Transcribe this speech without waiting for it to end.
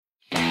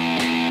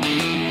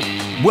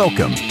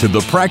Welcome to the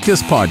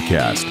Practice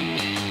Podcast,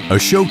 a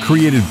show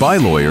created by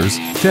lawyers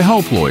to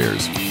help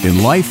lawyers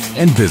in life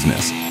and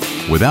business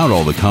without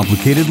all the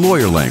complicated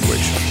lawyer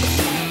language.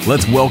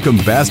 Let's welcome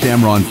Bast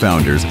Amron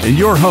founders and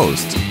your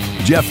hosts,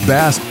 Jeff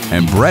Bast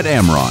and Brett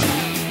Amron.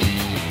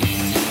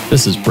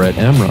 This is Brett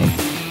Amron.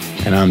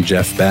 And I'm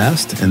Jeff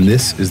Bast, and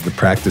this is the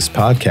Practice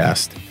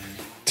Podcast.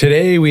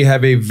 Today we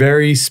have a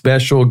very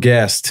special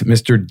guest,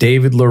 Mr.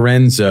 David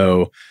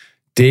Lorenzo.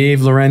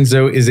 Dave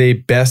Lorenzo is a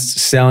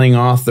best-selling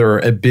author,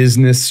 a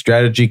business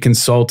strategy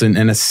consultant,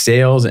 and a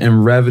sales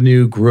and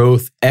revenue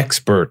growth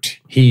expert.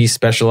 He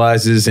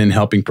specializes in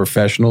helping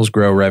professionals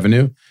grow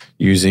revenue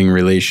using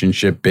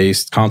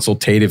relationship-based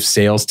consultative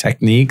sales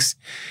techniques.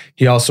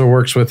 He also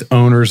works with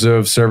owners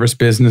of service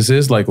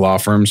businesses like law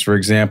firms, for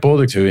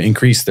example, to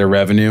increase their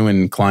revenue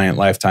and client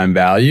lifetime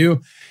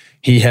value.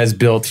 He has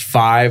built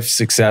 5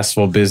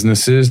 successful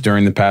businesses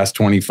during the past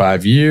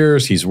 25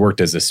 years. He's worked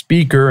as a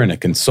speaker and a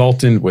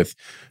consultant with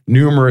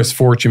numerous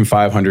Fortune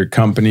 500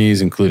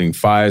 companies, including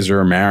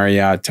Pfizer,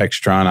 Marriott,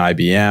 Textron,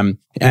 IBM.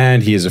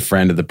 And he is a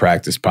friend of the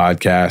Practice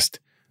Podcast.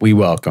 We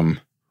welcome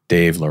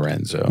Dave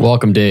Lorenzo.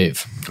 Welcome,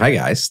 Dave. Hi,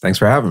 guys. Thanks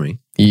for having me.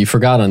 You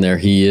forgot on there,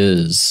 he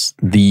is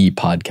the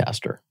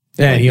podcaster.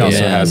 And he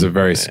also has a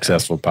very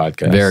successful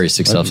podcast. Very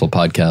successful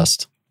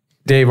podcast.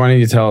 Dave, why don't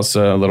you tell us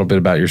a little bit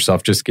about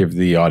yourself? Just give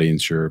the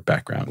audience your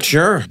background.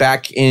 Sure.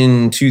 Back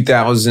in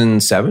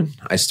 2007,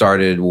 I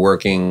started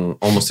working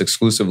almost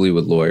exclusively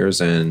with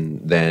lawyers.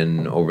 And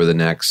then over the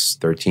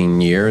next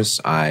 13 years,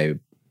 I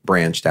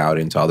branched out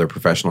into other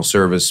professional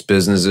service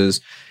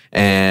businesses.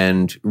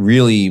 And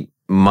really,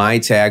 my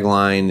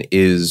tagline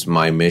is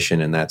my mission,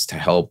 and that's to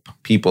help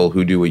people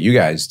who do what you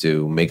guys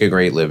do, make a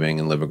great living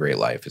and live a great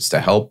life. It's to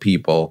help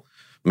people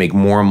make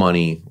more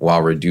money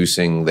while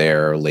reducing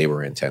their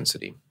labor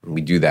intensity.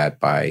 We do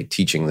that by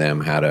teaching them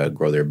how to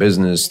grow their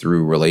business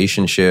through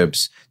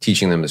relationships,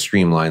 teaching them to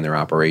streamline their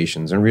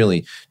operations, and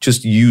really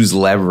just use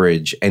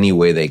leverage any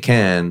way they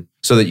can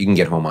so that you can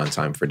get home on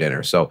time for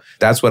dinner. So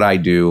that's what I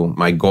do.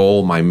 My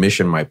goal, my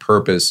mission, my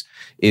purpose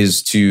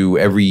is to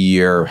every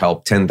year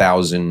help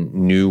 10,000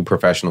 new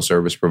professional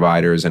service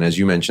providers. And as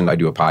you mentioned, I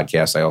do a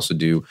podcast. I also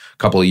do a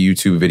couple of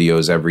YouTube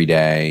videos every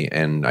day,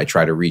 and I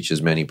try to reach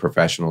as many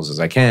professionals as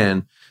I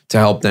can to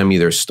help them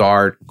either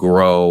start,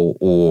 grow,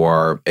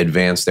 or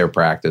advance their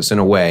practice in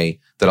a way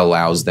that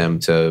allows them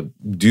to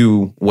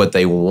do what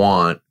they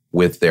want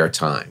with their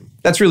time.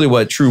 That's really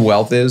what true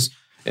wealth is.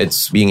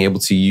 It's being able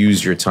to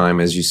use your time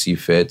as you see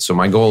fit. So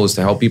my goal is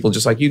to help people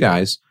just like you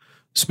guys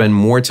spend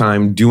more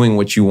time doing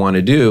what you want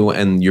to do,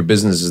 and your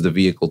business is the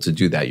vehicle to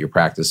do that. Your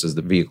practice is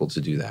the vehicle to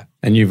do that.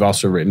 And you've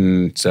also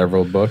written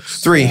several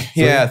books? 3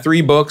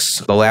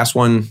 books. The last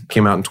one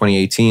came out in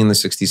 2018, The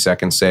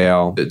 60-Second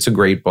Sale. It's a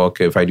great book,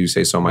 if I do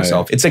say so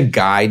myself. It's a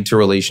guide to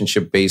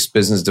relationship-based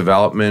business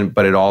development,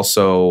 but it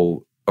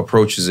also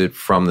approaches it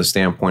from the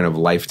standpoint of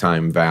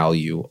lifetime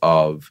value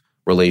of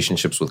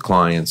relationships with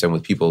clients and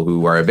with people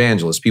who are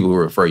evangelists, people who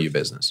refer you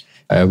business.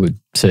 I would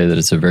say that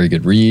it's a very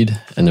good read,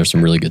 and there's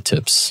some really good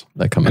tips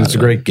that come out of it. It's a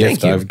great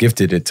gift. I've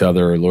gifted it to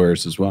other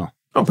lawyers as well.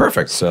 Oh,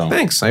 perfect. So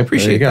thanks. I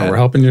appreciate that. We're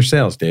helping your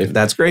sales, Dave.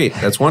 That's great.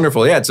 That's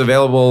wonderful. Yeah, it's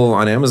available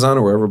on Amazon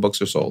or wherever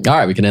books are sold. All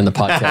right, we can end the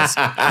podcast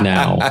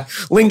now.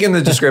 Link in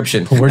the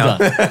description. We're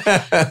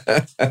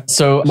done.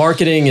 So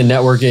marketing and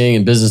networking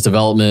and business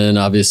development,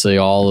 obviously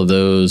all of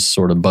those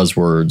sort of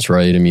buzzwords,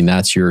 right? I mean,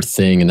 that's your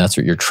thing, and that's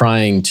what you're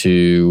trying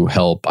to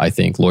help, I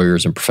think,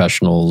 lawyers and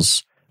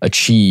professionals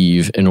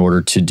achieve in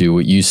order to do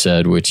what you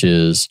said, which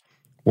is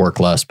work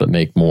less but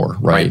make more,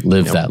 right?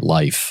 Live that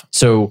life.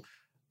 So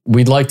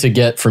we'd like to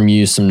get from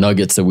you some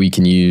nuggets that we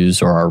can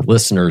use or our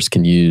listeners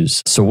can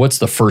use. So what's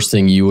the first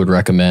thing you would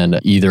recommend?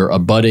 Either a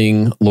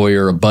budding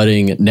lawyer, a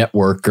budding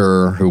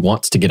networker who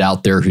wants to get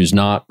out there, who's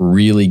not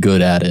really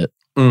good at it.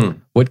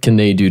 What can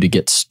they do to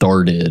get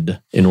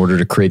started in order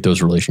to create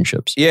those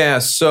relationships? Yeah,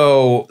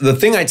 so the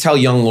thing I tell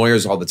young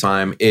lawyers all the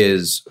time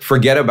is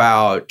forget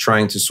about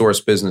trying to source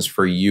business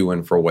for you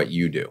and for what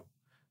you do.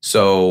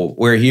 So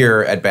we're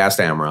here at Bast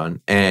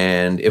Amron,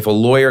 and if a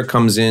lawyer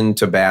comes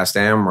into Bast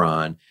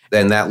Amron,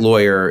 then that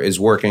lawyer is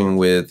working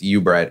with you,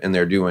 Brett, and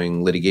they're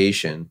doing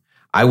litigation.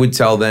 I would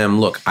tell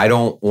them, look, I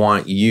don't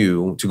want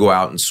you to go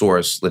out and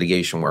source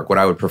litigation work. What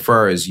I would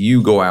prefer is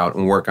you go out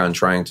and work on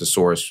trying to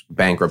source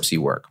bankruptcy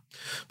work.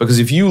 Because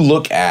if you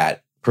look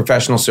at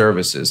professional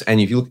services and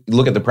if you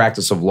look at the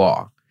practice of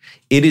law,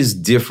 it is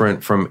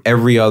different from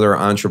every other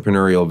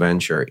entrepreneurial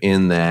venture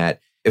in that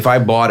if I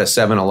bought a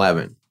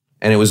 7-Eleven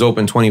and it was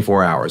open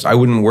 24 hours, I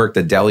wouldn't work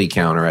the deli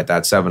counter at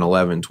that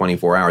 7-Eleven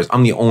 24 hours.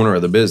 I'm the owner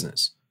of the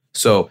business.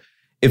 So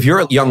if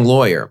you're a young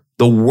lawyer,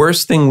 the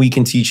worst thing we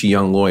can teach a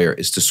young lawyer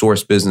is to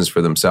source business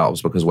for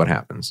themselves, because what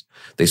happens?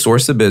 They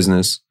source the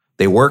business,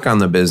 they work on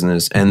the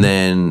business, and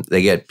then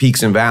they get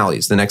peaks and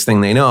valleys. The next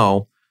thing they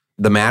know,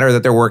 the matter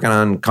that they're working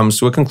on comes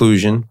to a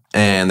conclusion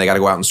and they got to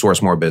go out and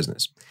source more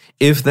business.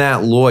 If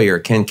that lawyer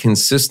can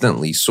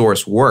consistently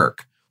source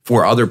work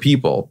for other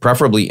people,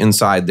 preferably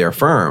inside their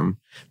firm,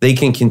 they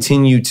can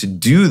continue to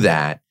do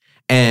that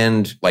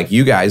And like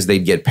you guys,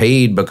 they'd get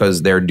paid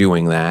because they're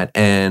doing that.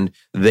 And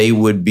they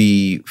would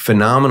be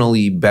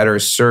phenomenally better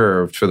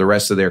served for the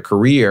rest of their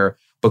career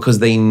because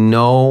they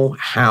know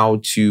how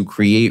to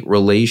create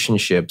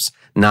relationships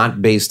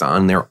not based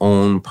on their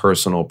own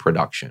personal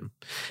production.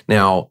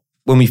 Now,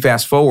 when we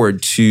fast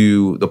forward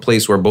to the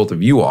place where both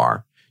of you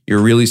are,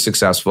 you're really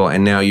successful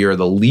and now you're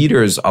the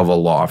leaders of a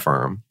law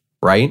firm,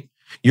 right?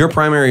 Your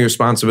primary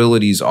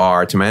responsibilities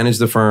are to manage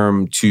the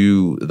firm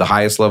to the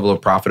highest level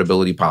of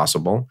profitability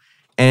possible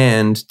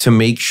and to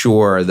make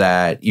sure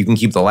that you can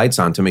keep the lights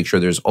on to make sure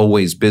there's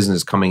always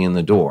business coming in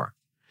the door.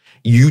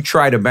 You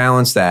try to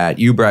balance that,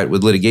 you, Brett,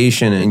 with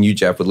litigation and you,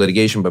 Jeff, with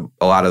litigation, but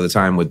a lot of the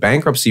time with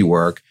bankruptcy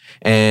work.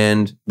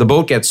 And the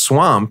boat gets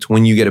swamped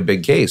when you get a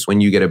big case, when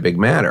you get a big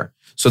matter.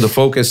 So the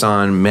focus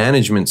on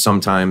management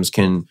sometimes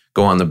can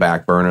go on the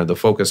back burner. The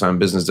focus on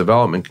business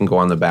development can go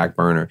on the back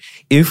burner.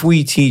 If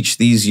we teach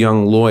these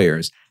young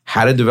lawyers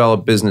how to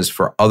develop business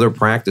for other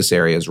practice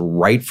areas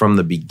right from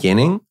the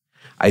beginning,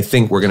 I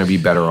think we're going to be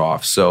better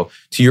off. So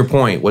to your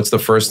point, what's the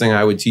first thing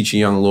I would teach a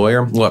young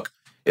lawyer? Look,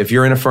 if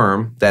you're in a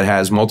firm that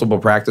has multiple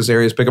practice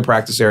areas, pick a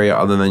practice area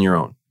other than your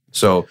own.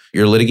 So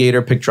you're a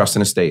litigator, pick trust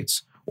and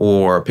estates,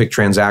 or pick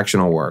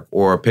transactional work,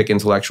 or pick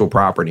intellectual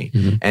property,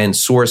 and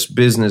source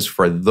business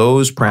for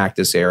those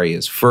practice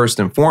areas first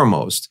and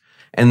foremost.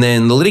 And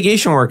then the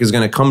litigation work is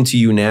going to come to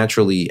you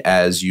naturally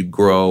as you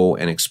grow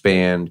and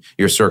expand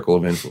your circle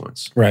of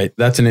influence. Right.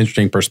 That's an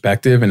interesting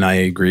perspective. And I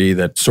agree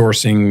that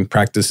sourcing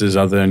practices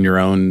other than your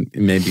own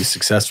may be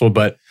successful.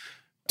 But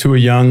to a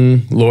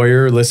young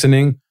lawyer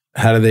listening,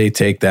 how do they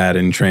take that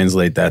and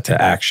translate that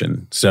to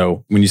action?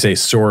 So when you say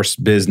source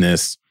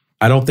business,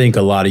 I don't think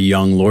a lot of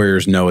young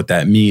lawyers know what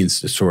that means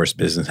to source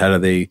business. How do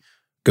they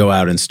go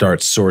out and start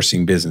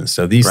sourcing business?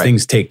 So these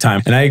things take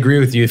time. And I agree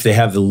with you, if they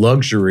have the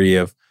luxury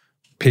of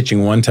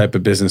pitching one type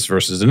of business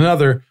versus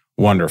another,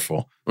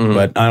 wonderful.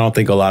 But I don't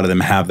think a lot of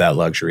them have that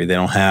luxury. They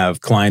don't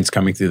have clients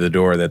coming through the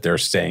door that they're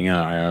saying,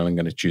 oh, I'm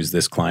going to choose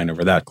this client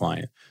over that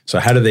client. So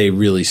how do they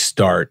really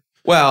start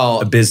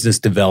a business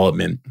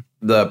development?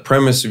 The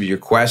premise of your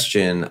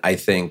question, I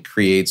think,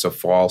 creates a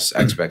false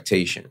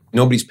expectation.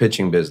 Nobody's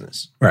pitching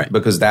business. Right.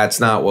 Because that's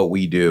not what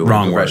we do in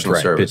professional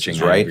services,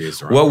 pitching, right?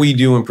 What we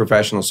do in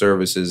professional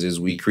services is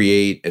we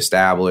create,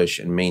 establish,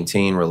 and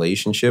maintain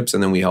relationships,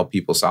 and then we help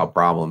people solve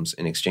problems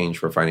in exchange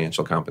for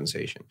financial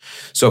compensation.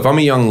 So if I'm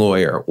a young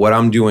lawyer, what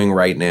I'm doing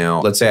right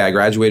now, let's say I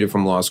graduated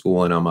from law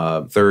school and I'm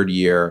a third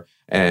year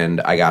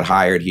and I got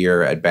hired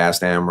here at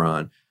Bast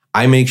Amron,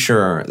 I make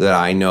sure that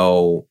I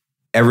know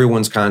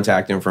everyone's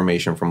contact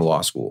information from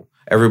law school,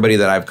 everybody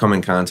that I've come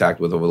in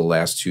contact with over the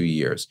last 2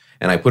 years.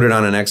 And I put it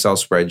on an Excel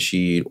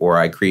spreadsheet, or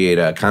I create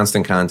a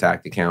constant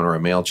contact account or a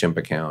MailChimp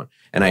account.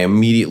 And I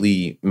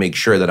immediately make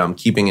sure that I'm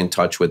keeping in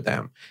touch with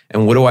them.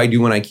 And what do I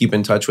do when I keep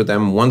in touch with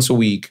them? Once a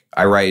week,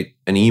 I write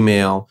an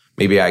email.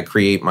 Maybe I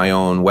create my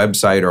own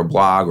website or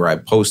blog, or I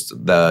post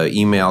the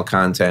email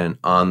content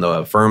on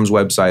the firm's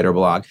website or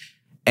blog.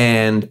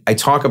 And I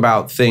talk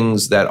about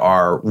things that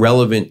are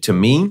relevant to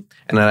me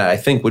and that I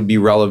think would be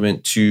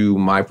relevant to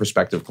my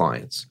prospective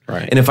clients.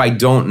 Right. And if I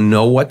don't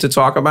know what to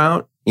talk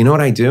about, you know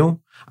what I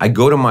do? I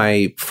go to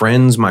my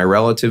friends, my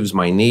relatives,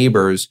 my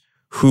neighbors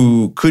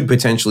who could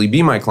potentially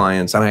be my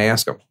clients, and I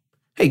ask them,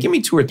 hey, give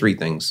me 2 or 3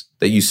 things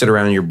that you sit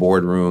around in your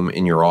boardroom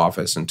in your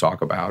office and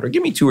talk about, or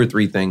give me 2 or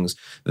 3 things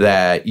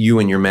that you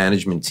and your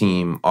management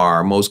team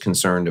are most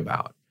concerned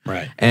about.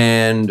 Right.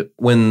 And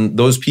when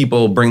those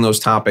people bring those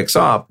topics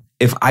up,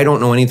 if I don't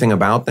know anything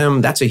about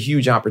them, that's a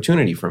huge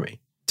opportunity for me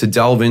to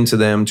delve into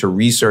them, to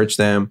research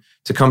them,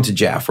 to come to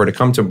Jeff or to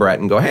come to Brett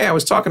and go, hey, I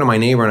was talking to my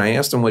neighbor and I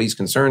asked him what he's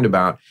concerned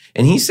about.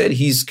 And he said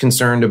he's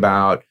concerned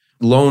about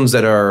loans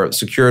that are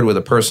secured with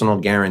a personal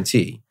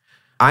guarantee.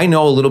 I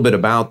know a little bit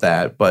about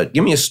that, but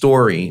give me a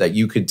story that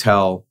you could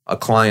tell a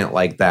client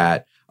like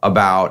that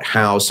about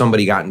how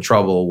somebody got in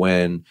trouble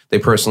when they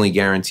personally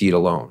guaranteed a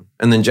loan.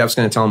 And then Jeff's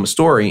going to tell him a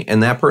story,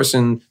 and that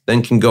person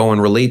then can go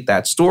and relate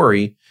that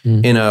story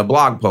in a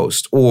blog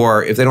post.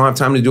 Or if they don't have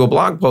time to do a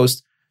blog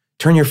post,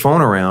 turn your phone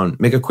around,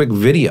 make a quick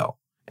video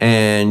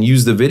and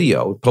use the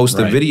video, post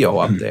the video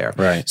up there.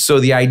 Right. So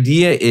the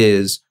idea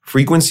is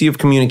frequency of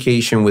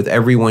communication with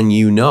everyone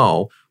you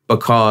know,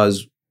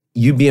 because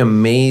you'd be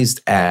amazed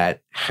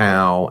at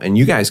how, and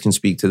you guys can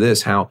speak to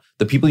this, how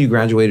the people you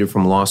graduated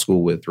from law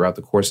school with throughout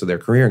the course of their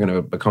career are going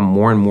to become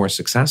more and more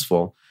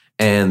successful,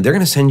 and they're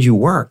going to send you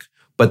work,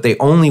 but they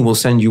only will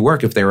send you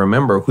work if they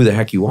remember who the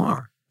heck you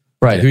are.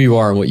 Right, who you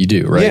are and what you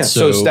do, right? Yeah,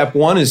 so step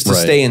 1 is to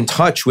stay in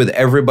touch with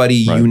everybody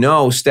you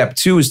know. Step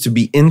 2 is to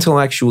be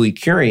intellectually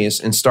curious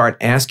and start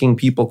asking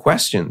people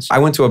questions. I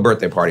went to a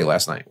birthday party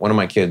last night. One of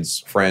my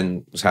kids'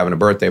 friend was having a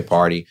birthday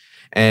party,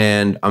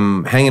 and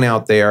I'm hanging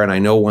out there, and I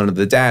know one of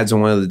the dads,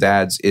 and one of the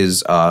dads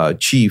is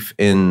chief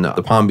in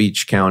the Palm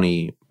Beach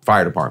County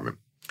Fire Department.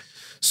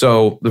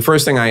 So the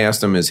first thing I asked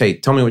them is, hey,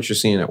 tell me what you're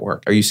seeing at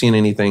work. Are you seeing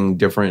anything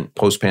different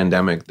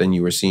post-pandemic than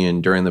you were seeing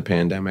during the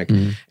pandemic?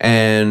 Mm-hmm.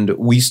 And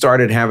we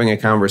started having a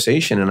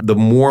conversation. And the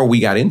more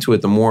we got into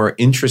it, the more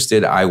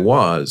interested I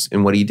was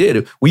in what he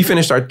did. We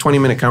finished our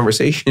 20-minute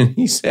conversation.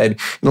 He said, in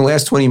the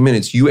last 20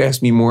 minutes, you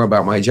asked me more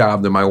about my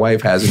job than my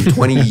wife has in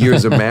 20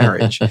 years of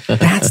marriage.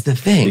 That's the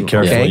thing. Be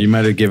careful. Okay? You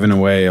might have given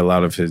away a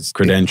lot of his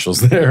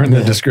credentials there in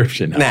the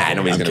description. Nah,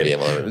 nobody's going to be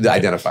able to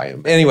identify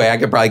him. Anyway, I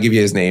could probably give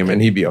you his name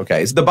and he'd be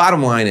okay. So the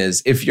bottom line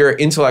is, if you're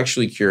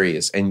intellectually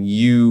curious and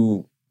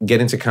you get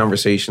into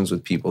conversations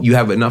with people, you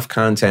have enough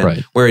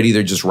content where it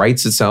either just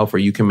writes itself or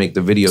you can make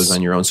the videos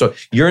on your own. So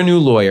you're a new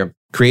lawyer,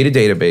 create a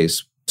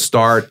database,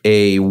 start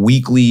a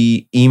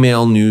weekly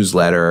email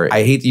newsletter.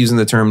 I hate using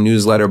the term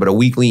newsletter, but a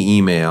weekly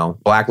email,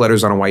 black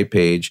letters on a white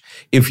page.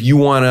 If you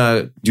want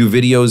to do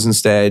videos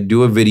instead,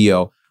 do a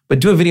video,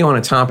 but do a video on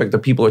a topic that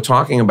people are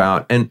talking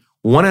about. And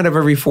 1 out of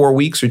every 4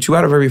 weeks or 2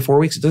 out of every 4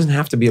 weeks, it doesn't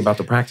have to be about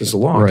the practice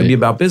of law. It can be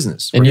about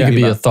business. And you can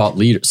be a thought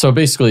leader. So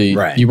basically,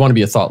 you want to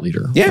be a thought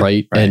leader,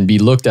 right? And be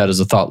looked at as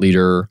a thought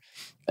leader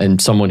and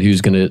someone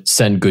who's going to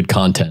send good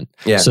content.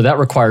 Yeah. So that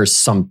requires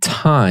some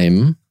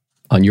time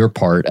on your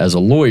part as a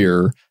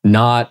lawyer,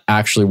 not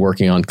actually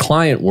working on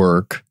client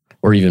work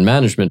or even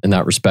management in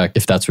that respect,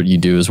 if that's what you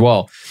do as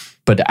well.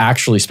 But to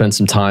actually spend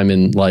some time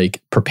and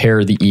like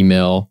prepare the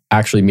email,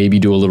 actually maybe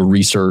do a little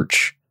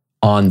research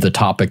on the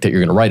topic that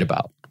you're going to write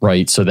about.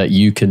 Right? So that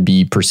you can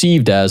be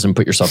perceived as and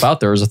put yourself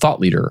out there as a thought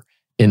leader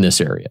in this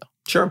area.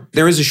 Sure.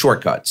 There is a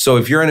shortcut. So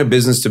if you're in a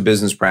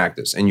business-to-business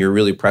practice and you're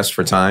really pressed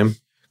for time,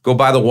 go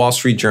buy the Wall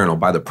Street Journal,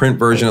 buy the print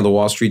version of the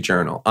Wall Street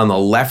Journal. On the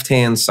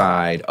left-hand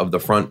side of the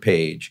front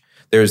page,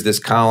 there's this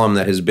column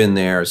that has been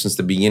there since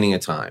the beginning of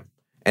time.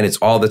 And it's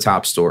all the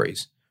top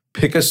stories.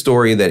 Pick a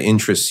story that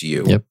interests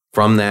you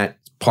from that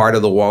part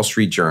of the Wall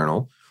Street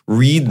Journal.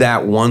 Read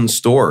that one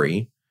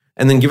story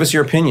and then give us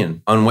your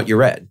opinion on what you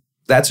read.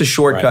 That's a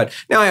shortcut.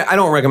 Right. Now, I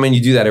don't recommend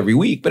you do that every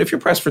week, but if you're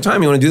pressed for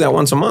time, you want to do that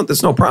once a month,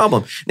 it's no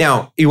problem.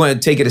 Now, you want to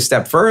take it a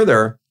step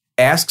further,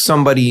 ask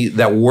somebody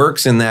that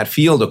works in that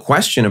field a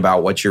question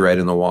about what you read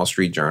in the Wall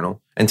Street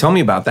Journal and tell me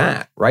about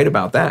that. Write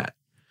about that.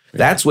 Yeah.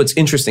 That's what's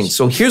interesting.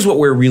 So here's what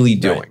we're really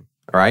doing,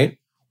 all right?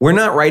 We're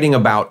not writing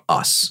about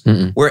us.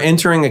 Mm-mm. We're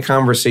entering a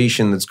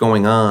conversation that's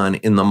going on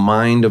in the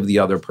mind of the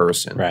other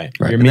person. Right.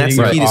 You're meeting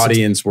the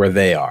audience where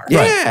they are.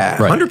 Yeah,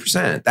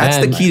 100%. That's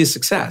the key to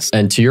success.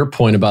 And to your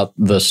point about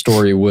the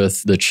story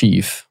with the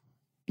chief,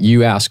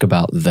 you ask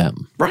about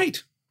them.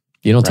 Right.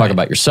 You don't talk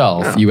about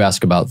yourself. No. You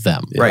ask about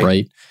them.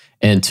 Right.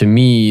 And to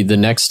me, the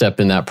next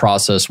step in that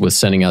process with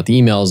sending out the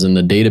emails in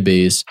the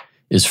database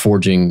is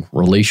forging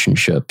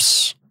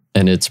relationships.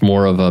 And it's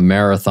more of a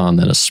marathon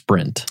than a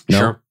sprint. No?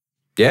 Sure.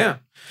 Yeah.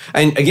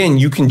 And again,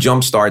 you can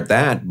jumpstart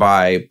that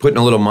by putting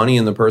a little money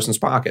in the person's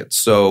pocket.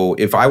 So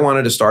if I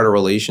wanted to start a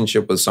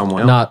relationship with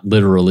someone, not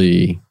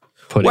literally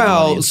putting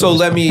money into so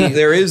let me,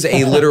 there is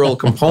a literal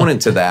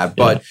component to that,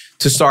 but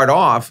to start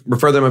off,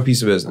 refer them a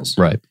piece of business.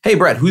 Right. Hey,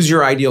 Brett, who's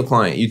your ideal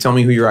client? You tell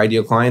me who your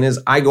ideal client is.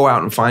 I go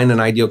out and find an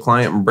ideal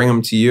client and bring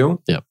them to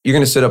you. Yep. You're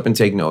going to sit up and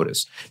take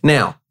notice.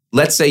 Now,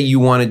 let's say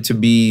you wanted to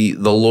be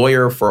the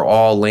lawyer for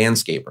all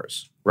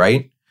landscapers,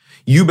 right?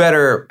 You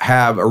better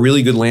have a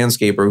really good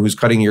landscaper who's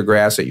cutting your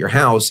grass at your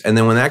house. And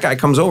then when that guy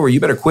comes over, you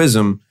better quiz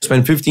him,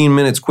 spend 15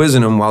 minutes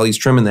quizzing him while he's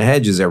trimming the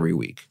hedges every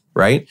week,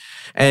 right?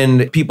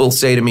 And people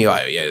say to me,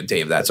 oh, yeah,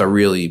 Dave, that's a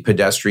really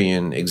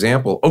pedestrian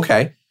example.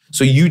 Okay.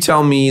 So you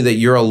tell me that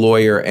you're a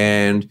lawyer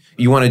and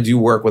you want to do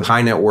work with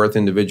high net worth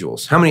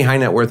individuals. How many high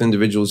net worth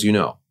individuals you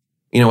know?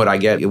 You know what I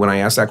get when I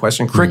ask that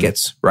question?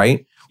 Crickets,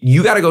 right?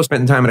 You got to go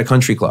spend time at a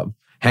country club.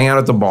 Hang out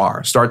at the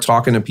bar, start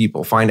talking to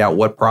people, find out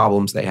what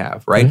problems they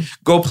have, right?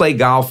 Mm-hmm. Go play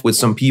golf with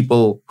some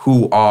people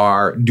who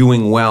are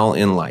doing well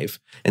in life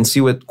and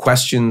see what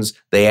questions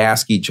they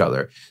ask each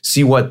other.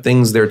 See what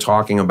things they're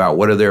talking about.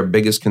 What are their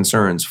biggest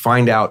concerns?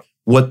 Find out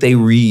what they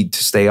read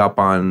to stay up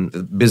on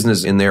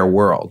business in their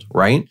world,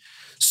 right?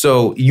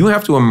 So you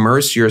have to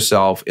immerse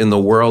yourself in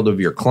the world of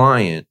your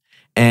client.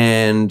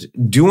 And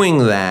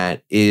doing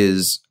that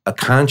is a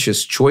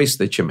conscious choice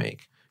that you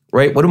make.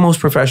 Right? What do most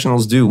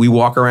professionals do? We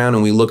walk around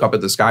and we look up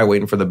at the sky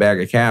waiting for the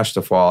bag of cash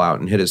to fall out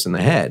and hit us in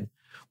the head.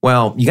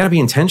 Well, you got to be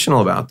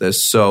intentional about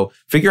this. So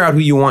figure out who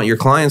you want your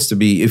clients to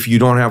be if you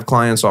don't have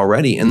clients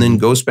already, and then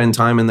go spend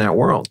time in that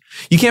world.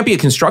 You can't be a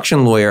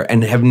construction lawyer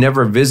and have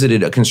never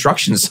visited a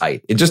construction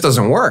site. It just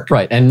doesn't work.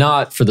 Right. And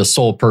not for the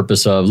sole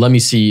purpose of, let me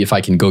see if I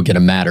can go get a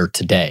matter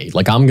today.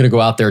 Like, I'm going to go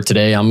out there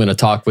today. I'm going to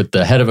talk with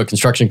the head of a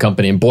construction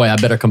company and boy, I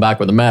better come back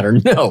with a matter.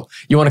 No,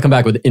 you want to come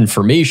back with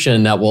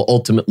information that will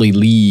ultimately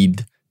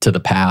lead to the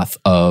path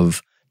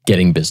of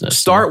getting business.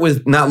 Start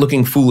with not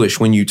looking foolish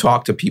when you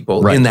talk to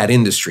people in that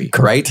industry,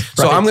 right?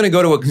 So I'm going to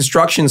go to a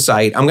construction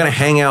site. I'm going to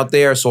hang out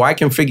there so I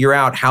can figure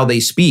out how they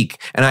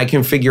speak and I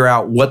can figure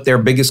out what their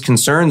biggest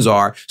concerns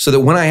are so that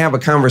when I have a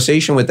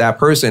conversation with that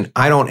person,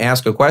 I don't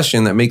ask a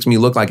question that makes me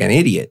look like an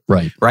idiot,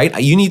 right?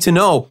 You need to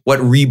know what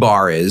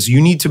rebar is.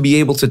 You need to be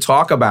able to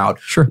talk about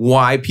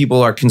why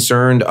people are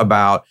concerned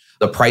about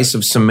the price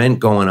of cement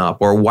going up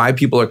or why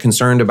people are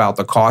concerned about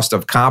the cost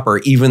of copper,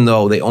 even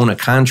though they own a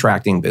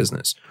contracting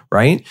business,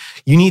 right?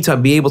 You need to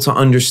be able to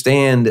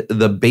understand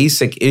the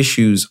basic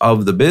issues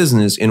of the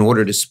business in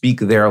order to speak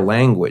their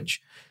language.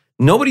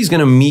 Nobody's going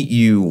to meet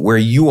you where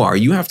you are.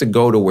 You have to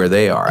go to where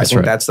they are. I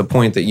think that's the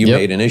point that you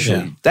made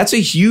initially. Yeah. That's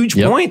a huge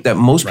point that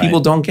most people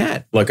don't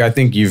get. Look, I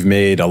think you've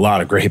made a lot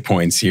of great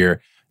points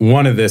here.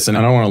 One of this, and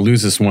I don't want to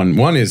lose this one.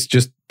 One is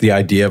just the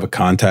idea of a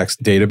contacts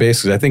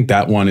database, because I think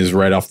that one is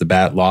right off the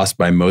bat lost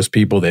by most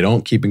people. They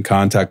don't keep in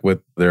contact with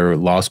their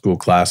law school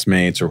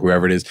classmates or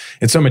whoever it is.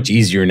 It's so much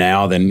easier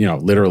now than,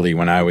 literally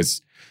when I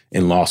was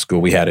in law school,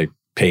 we had a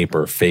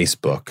paper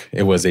Facebook.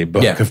 It was a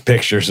book of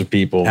pictures of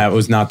people. It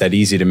was not that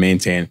easy to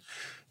maintain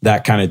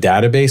that kind of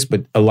database,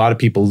 but a lot of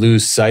people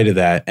lose sight of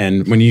that.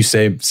 And when you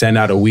say send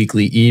out a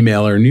weekly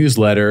email or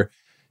newsletter,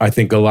 I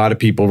think a lot of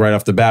people right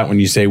off the bat, when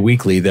you say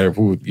weekly,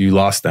 you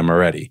lost them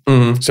already.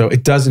 Mm-hmm. So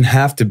it doesn't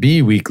have to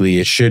be weekly.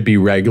 It should be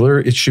regular.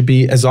 It should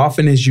be as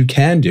often as you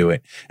can do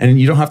it. And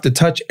you don't have to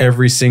touch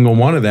every single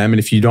one of them. And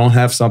if you don't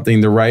have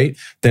something to write,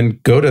 then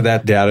go to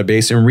that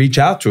database and reach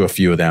out to a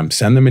few of them.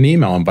 Send them an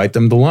email, invite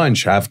them to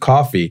lunch, have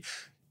coffee.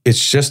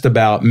 It's just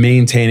about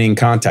maintaining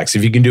contacts.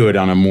 If you can do it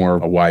on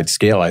a wide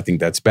scale, I think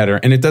that's better.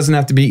 And it doesn't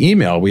have to be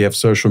email. We have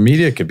social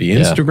media. It could be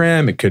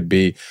Instagram. It could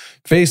be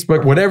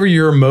Facebook. Whatever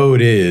your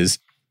mode is,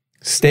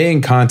 stay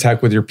in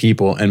contact with your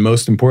people, and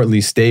most importantly,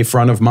 stay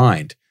front of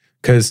mind.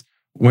 Because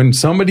when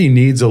somebody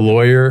needs a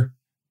lawyer,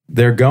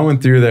 they're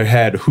going through their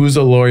head, who's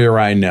a lawyer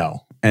I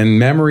know? And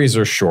memories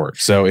are short.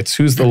 So it's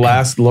who's the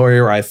last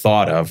lawyer I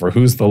thought of, or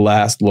who's the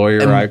last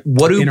lawyer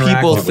what do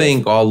people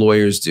think all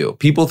lawyers do?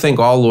 People think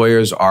all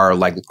lawyers are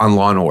like on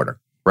Law and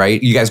Order,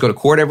 right? You guys go to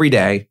court every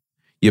day,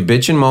 you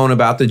bitch and moan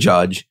about the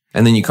judge,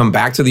 and then you come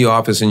back to the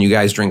office and you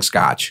guys drink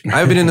scotch.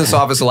 I've been in this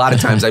office a lot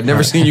of times. I've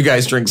never seen you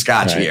guys drink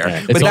scotch here.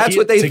 Right. But that's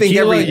what they think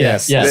every day.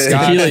 Yes,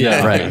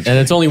 tequila, right. And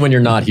it's only when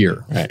you're not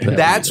here. Right.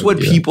 That's what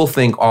people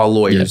think all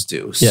lawyers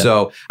do. Yeah.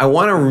 So I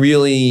want to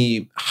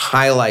really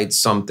highlight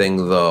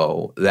something,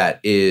 though,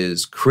 that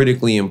is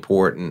critically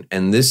important.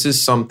 And this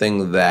is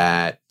something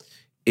that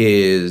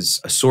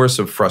is a source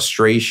of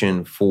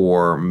frustration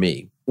for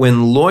me.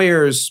 When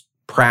lawyers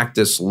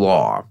practice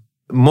law,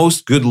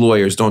 most good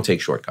lawyers don't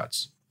take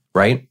shortcuts.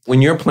 Right?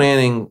 When you're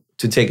planning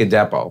to take a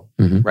depo,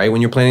 right?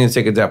 When you're planning to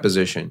take a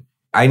deposition,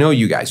 I know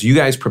you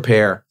guys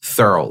prepare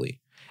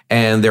thoroughly.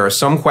 And there are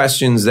some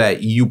questions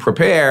that you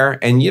prepare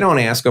and you don't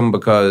ask them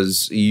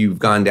because you've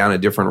gone down a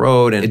different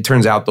road and it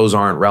turns out those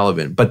aren't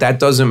relevant. But that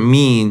doesn't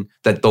mean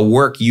that the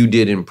work you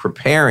did in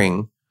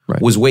preparing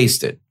was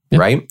wasted,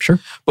 right? Sure.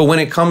 But when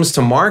it comes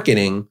to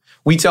marketing,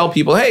 we tell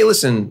people, hey,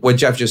 listen, what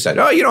Jeff just said,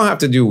 you don't have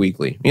to do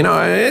weekly. It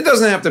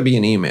doesn't have to be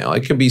an email.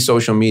 It could be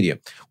social media.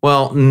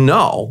 Well,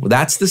 no,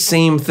 that's the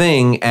same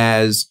thing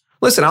as,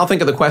 listen, I'll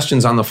think of the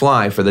questions on the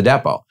fly for the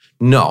depo.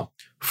 No,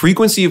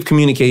 frequency of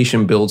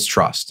communication builds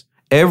trust.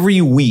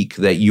 Every week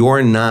that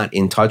you're not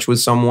in touch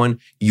with someone,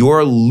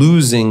 you're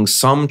losing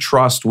some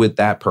trust with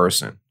that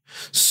person.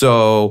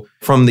 So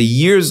from the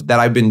years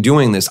that I've been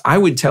doing this, I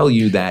would tell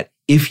you that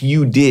if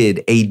you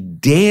did a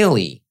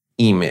daily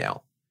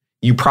email,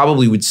 you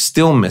probably would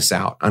still miss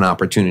out on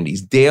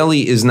opportunities.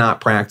 Daily is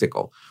not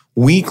practical.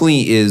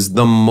 Weekly is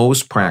the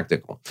most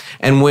practical.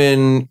 And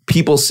when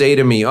people say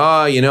to me,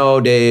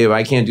 Dave,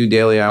 I can't do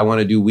daily, I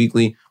want to do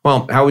weekly.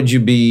 Well, how would you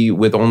be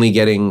with only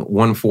getting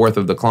 1/4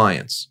 of the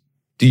clients?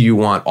 Do you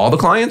want all the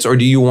clients or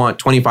do you want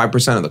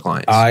 25% of the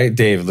clients?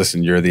 Dave,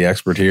 listen, you're the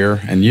expert here.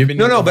 And you've been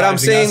No, but I'm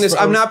saying this.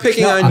 I'm not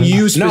picking on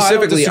you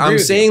specifically. I'm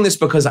saying this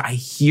because I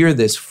hear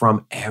this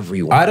from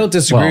everyone. I don't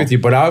disagree with you,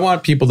 but I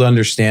want people to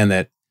understand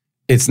that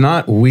it's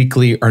not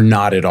weekly or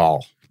not at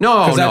all.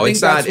 No,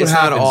 it's not. It's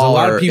not all. A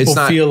lot of people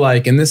feel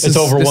like, and it's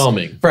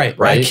overwhelming. Right.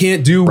 I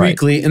can't do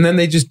weekly, and then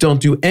they just don't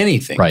do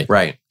anything.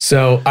 Right.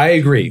 So I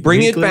agree.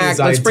 Bring it back.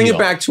 Let's bring it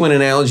back to an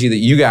analogy that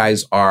you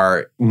guys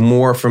are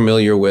more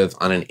familiar with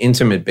on an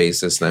intimate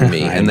basis than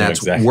me, and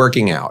that's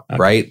working out. Okay.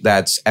 Right.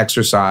 That's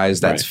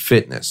exercise. That's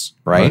fitness.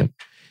 Right.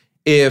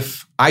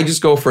 If I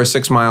just go for a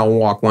 6-mile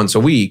walk once a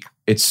week,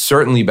 it's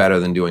certainly better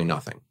than doing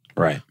nothing.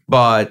 Right.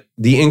 But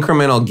the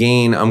incremental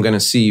gain I'm going to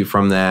see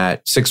from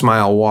that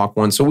 6-mile walk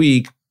once a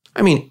week,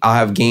 I'll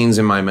have gains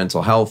in my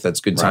mental health. That's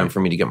good time for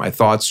me to get my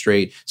thoughts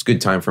straight. It's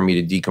good time for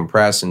me to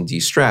decompress and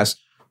de-stress.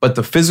 But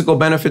the physical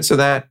benefits of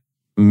that,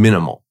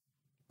 minimal,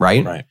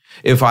 right?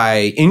 If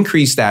I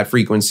increase that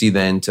frequency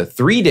then to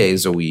 3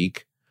 days a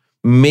week,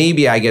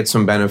 maybe I get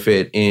some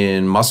benefit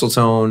in muscle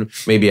tone.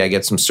 Maybe I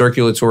get some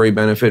circulatory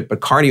benefit.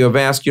 But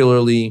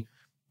cardiovascularly,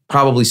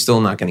 probably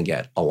still not going to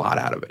get a lot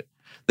out of it.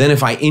 Then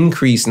if I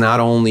increase not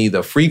only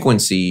the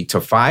frequency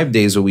to 5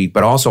 days a week,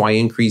 but also I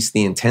increase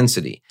the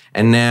intensity.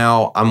 And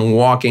now I'm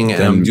walking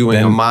and I'm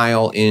doing a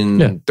mile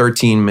in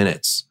 13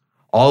 minutes.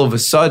 All of a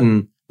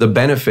sudden, the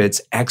benefits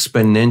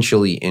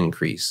exponentially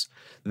increase.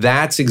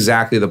 That's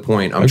exactly the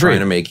point I'm trying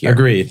to make here.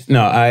 Agreed.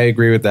 No, I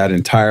agree with that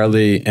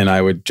entirely. And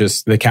I would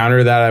the counter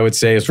to that, I would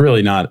say, it's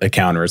really not a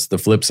counter. It's the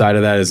flip side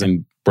of that is,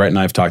 and Brett and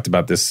I have talked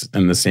about this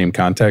in the same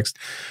context,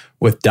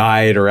 with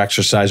diet or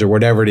exercise or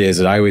whatever it is,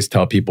 that I always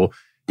tell people,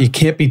 you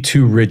can't be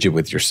too rigid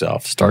with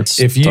yourself.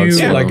 If you,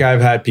 like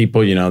I've had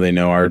people, they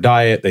know our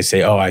diet. They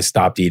say, oh, I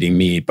stopped eating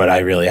meat, but I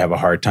really have a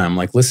hard time.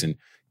 Like, listen,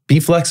 be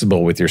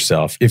flexible with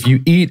yourself. If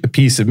you eat a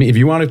piece of meat, if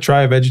you want to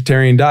try a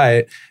vegetarian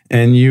diet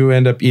and you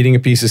end up eating a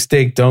piece of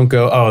steak, don't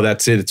go, oh,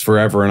 that's it. It's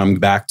forever. And I'm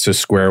back to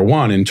square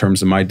one in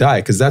terms of my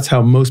diet. Because that's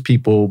how most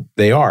people,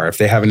 they are. If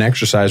they have an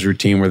exercise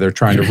routine where they're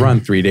trying to run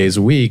 3 days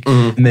a week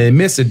and they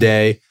miss a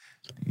day,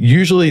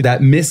 usually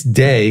that missed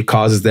day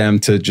causes them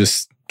to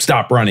just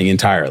stop running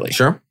entirely.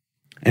 Sure.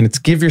 And it's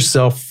give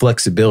yourself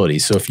flexibility.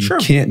 So if you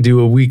can't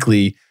do a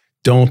weekly,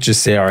 don't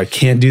just say, all right, I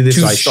can't do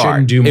this. I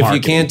shouldn't do marketing. If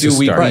you can't do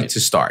weekly, to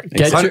start.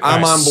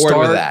 I'm on board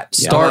with that.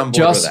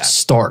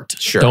 Start.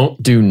 Sure.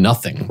 Don't do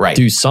nothing. Right.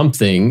 Do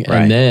something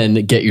and then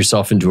get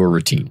yourself into a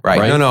routine.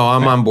 Right. No,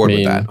 I'm on board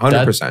with that.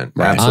 100%.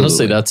 Right.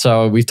 Honestly, that's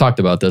how we've talked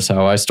about this,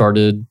 how I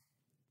started,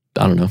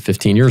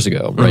 15 years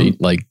ago, right?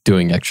 Like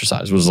doing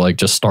exercise was like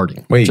just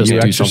starting. Wait, just you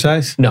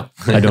exercise? No,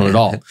 I don't at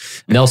all.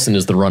 Nelson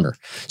is the runner.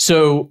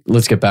 So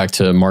let's get back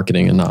to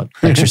marketing and not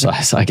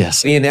exercise, I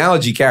guess. The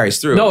analogy carries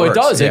through. No, it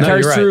does. It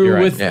carries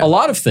through with a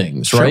lot of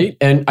things, right?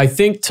 And I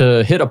think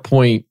to hit a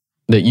point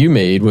that you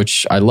made,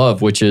 which I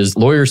love, which is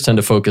lawyers tend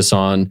to focus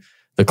on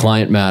the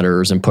client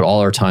matters and put all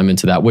our time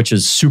into that, which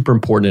is super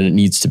important and it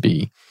needs to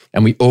be.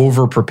 And we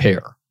over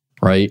prepare.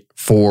 Right?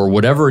 For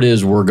whatever it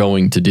is we're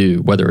going to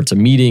do, whether it's a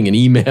meeting, an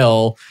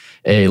email,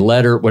 a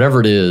letter,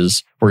 whatever it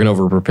is, we're going to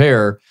over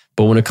prepare.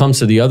 But when it comes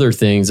to the other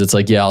things, it's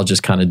like, I'll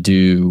just kind of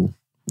do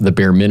the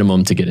bare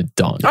minimum to get it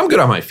done. I'm good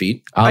on my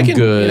feet. I can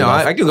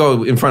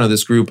go in front of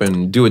this group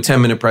and do a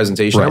 10-minute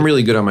presentation. Right. I'm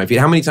really good on my feet.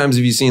 How many times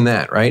have you seen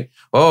that, right?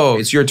 Oh,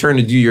 it's your turn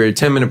to do your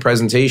 10-minute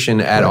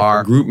presentation at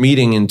our group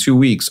meeting in 2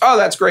 weeks. Oh,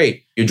 that's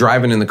great. You're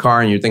driving in the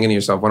car and you're thinking to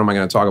yourself, what am I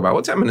going to talk about?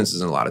 Well, 10 minutes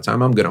isn't a lot of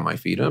time. I'm good on my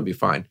feet. It'll be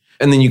fine.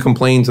 And then you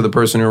complain to the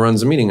person who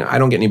runs the meeting, I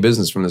don't get any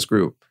business from this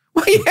group.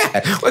 Well,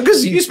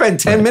 because you spend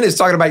 10 minutes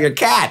talking about your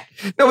cat.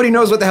 Nobody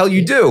knows what the hell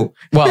you do.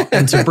 Well,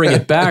 and to bring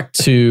it back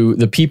to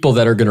the people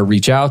that are going to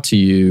reach out to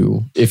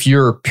you, if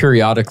you're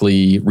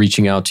periodically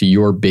reaching out to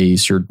your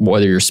base,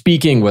 whether you're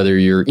speaking, whether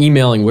you're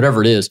emailing,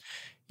 whatever it is,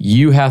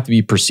 you have to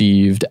be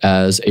perceived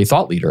as a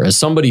thought leader, as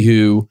somebody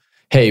who,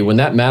 hey, when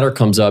that matter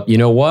comes up, you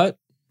know what?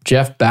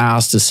 Jeff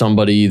Bast is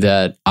somebody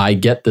that I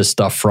get this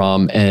stuff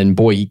from, and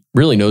boy, he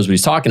really knows what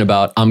he's talking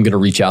about. I'm going to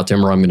reach out to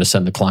him or I'm going to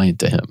send the client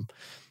to him.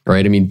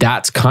 Right? I mean,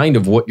 that's kind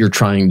of what you're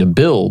trying to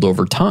build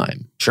over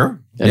time. Sure.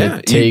 And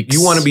it takes,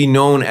 you want to be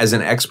known as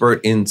an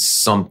expert in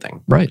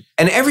something. Right.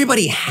 And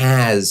everybody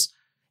has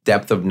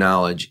depth of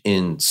knowledge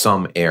in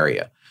some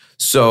area.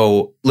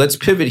 So let's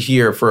pivot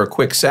here for a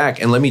quick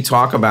sec and let me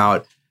talk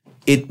about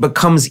it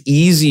becomes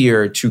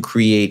easier to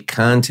create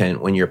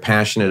content when you're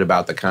passionate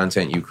about the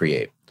content you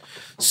create.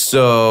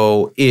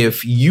 So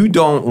if you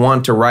don't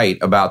want to write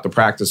about the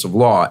practice of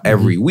law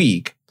every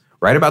week,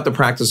 write about the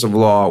practice of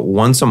law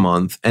once a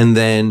month. And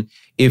then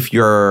if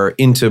you're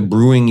into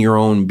brewing your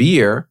own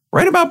beer,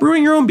 write about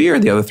brewing your own beer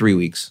the other 3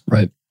 weeks.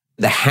 Right.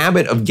 The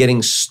habit of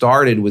getting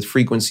started with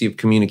frequency of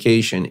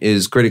communication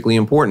is critically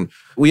important.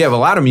 We have a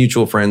lot of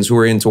mutual friends who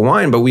are into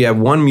wine, but we have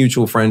one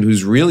mutual friend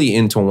who's really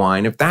into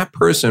wine. If that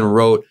person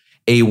wrote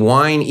a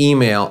wine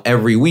email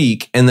every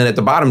week and then at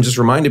the bottom just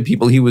reminded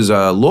people he was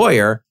a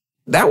lawyer,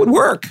 that would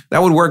work.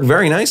 That would work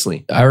very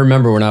nicely. I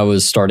remember when I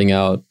was starting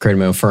out, creating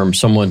my own firm,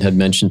 someone had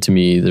mentioned to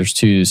me, there's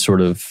two sort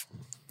of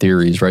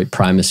theories, right?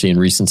 Primacy and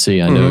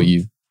recency. I know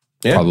you've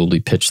probably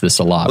pitched this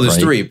a lot, there's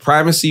three: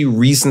 primacy,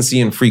 recency,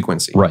 and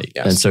frequency. Right.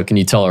 Yes. And so can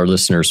you tell our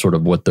listeners sort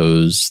of what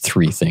those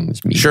three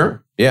things mean?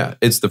 Sure. Yeah.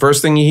 It's the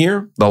first thing you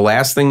hear, the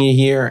last thing you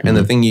hear, and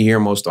the thing you hear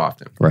most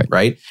often. Right.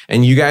 Right.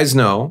 And you guys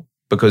know,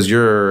 because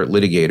you're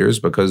litigators,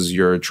 because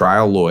you're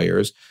trial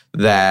lawyers,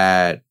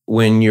 that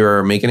when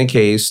you're making a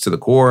case to the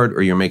court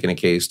or you're making a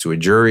case to a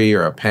jury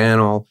or a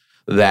panel,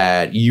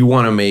 that you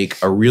want to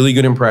make a really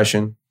good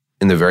impression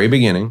in the very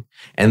beginning.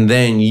 And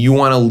then you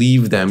want to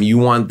leave them. You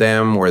want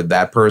them or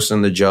that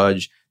person, the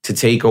judge, to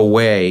take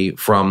away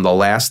from the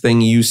last thing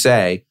you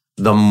say,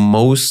 the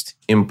most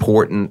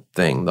important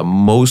thing, the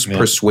most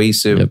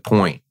persuasive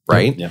point,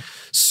 right? Yeah.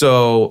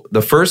 So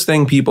the first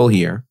thing people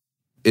hear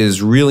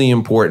is really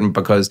important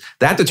because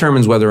that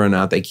determines whether or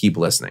not they keep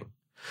listening.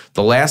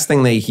 The last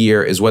thing they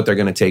hear is what they're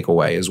going to take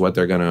away, is what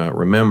they're going to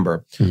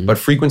remember. But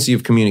frequency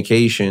of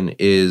communication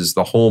is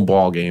the whole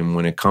ballgame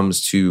when it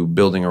comes to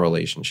building a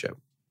relationship,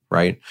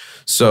 right?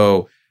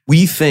 So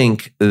we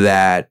think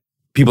that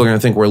people are going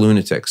to think we're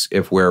lunatics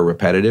if we're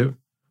repetitive,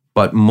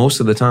 but most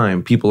of the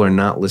time, people are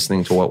not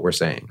listening to what we're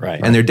saying. Right.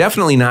 And they're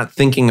definitely not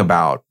thinking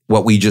about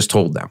what we just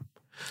told them.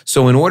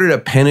 So in order to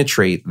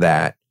penetrate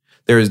that,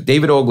 there's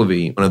David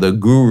Ogilvy, one of the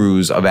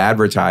gurus of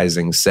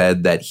advertising,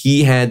 said that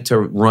he had to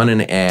run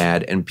an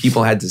ad and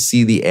people had to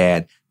see the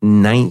ad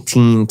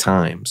 19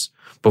 times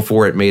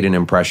before it made an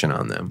impression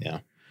on them. Yeah.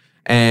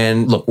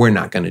 And look, we're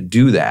not going to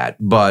do that.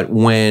 But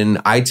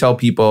when I tell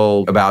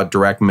people about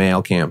direct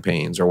mail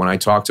campaigns, or when I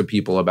talk to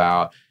people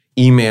about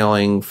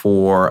emailing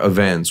for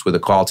events with a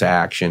call to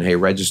action, hey,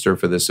 register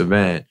for this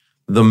event,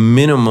 the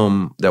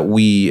minimum that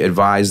we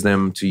advise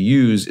them to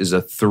use is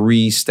a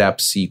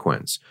 3-step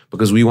sequence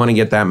because we want to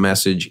get that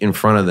message in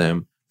front of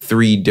them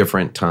 3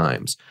 different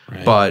times.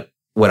 Right. But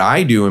what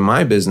I do in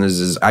my business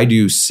is I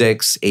do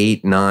 6,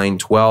 8, 9,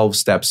 12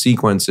 step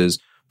sequences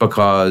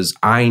because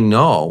I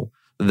know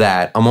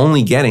that I'm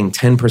only getting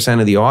 10%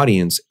 of the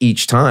audience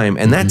each time.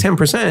 And that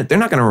 10%, they're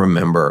not going to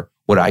remember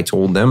what I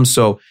told them.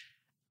 So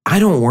I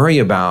don't worry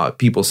about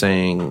people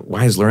saying,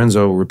 why is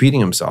Lorenzo repeating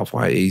himself?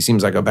 Why he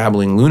seems like a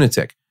babbling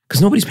lunatic?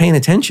 Because nobody's paying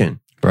attention.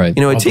 Right.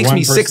 You know, it takes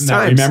me 6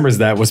 times. Remembers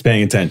that was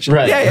paying attention.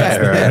 Right.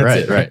 Yeah.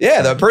 Right.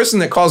 Yeah. The person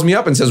that calls me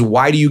up and says,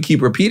 why do you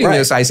keep repeating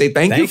this? I say,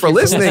 thank you for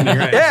listening.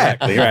 Right,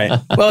 exactly, right.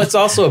 Well, it's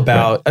also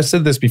about, I've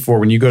said this before,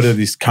 when you go to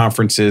these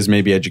conferences,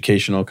 maybe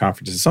educational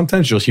conferences,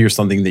 sometimes you'll hear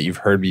something that you've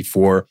heard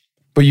before,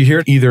 but you hear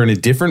it either in a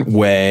different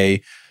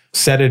way,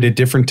 said at a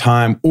different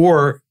time,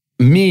 or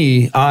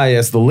I,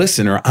 as the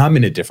listener, I'm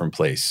in a different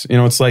place. You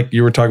know, it's like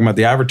you were talking about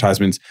the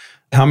advertisements.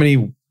 How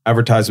many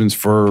advertisements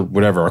for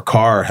whatever, a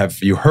car,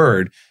 have you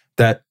heard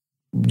that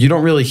you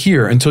don't really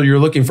hear until you're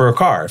looking for a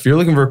car? If you're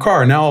looking for a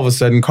car, now all of a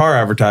sudden car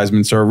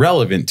advertisements are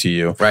relevant to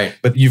you. Right.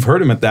 But you've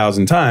heard them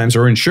 1,000 times.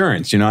 Or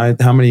insurance. You know,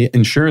 how many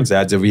insurance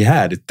ads have we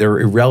had? They're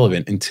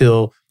irrelevant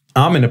until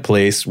I'm in a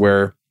place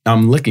where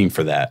I'm looking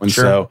for that. And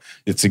so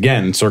it's,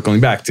 again,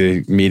 circling back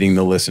to meeting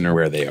the listener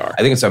where they are.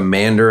 I think it's a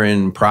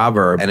Mandarin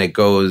proverb, and it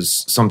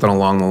goes something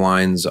along the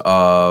lines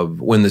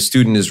of, when the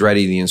student is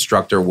ready, the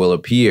instructor will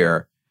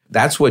appear.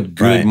 That's what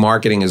good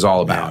marketing is all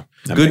about.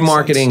 Yeah, good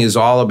marketing is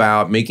all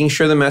about making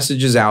sure the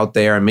message is out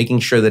there and making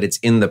sure that it's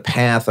in the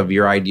path of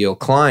your ideal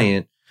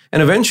client.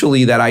 And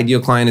eventually that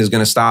ideal client is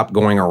going to stop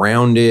going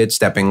around it,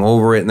 stepping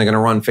over it, and they're going to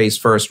run face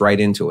first right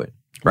into it.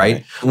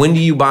 Right? When do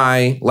you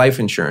buy life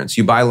insurance?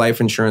 You buy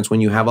life insurance when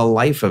you have a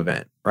life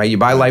event, right? You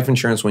buy life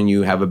insurance when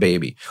you have a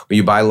baby, or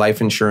you buy life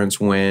insurance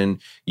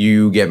when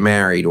you get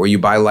married, or you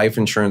buy life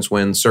insurance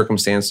when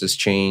circumstances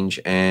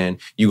change and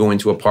you go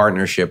into a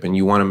partnership and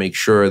you want to make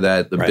sure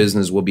that the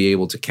business will be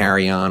able to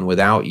carry on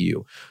without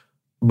you.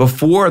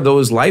 Before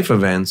those life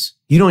events,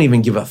 you don't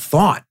even give a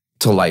thought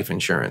to life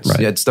insurance. Right.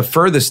 It's the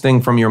furthest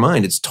thing from your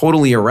mind. It's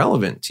totally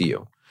irrelevant to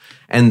you.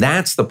 And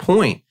that's the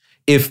point.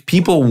 If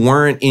people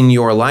weren't in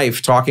your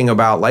life talking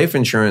about life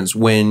insurance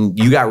when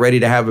you got ready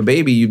to have a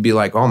baby, you'd be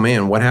like, oh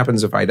man, what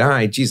happens if I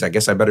die? Geez, I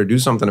guess I better do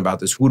something about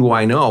this. Who do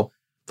I know?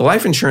 The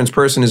life insurance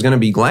person is going to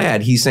be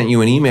glad he sent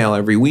you an email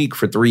every week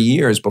for 3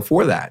 years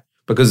before that,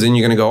 because then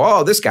you're going to go,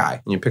 oh, this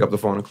guy, and you pick up the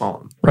phone and call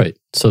him. Right.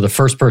 So the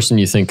first person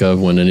you think of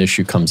when an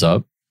issue comes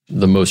up,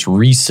 the most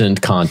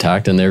recent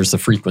contact, and there's the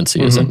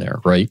frequency is in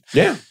there, right?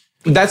 Yeah.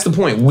 That's the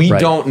point. We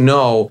don't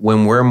know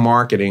when we're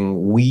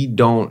marketing, we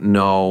don't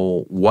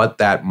know what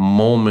that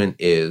moment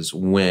is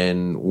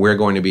when we're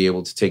going to be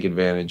able to take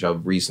advantage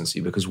of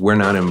recency, because we're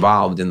not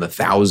involved in the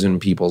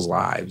 1,000 people's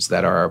lives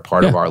that are a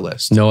part of our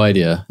list. No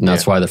idea. And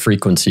that's why the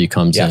frequency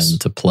comes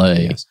into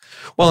play. Yes.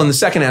 Well, and the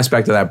second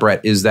aspect of that,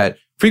 Brett, is that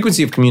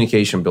frequency of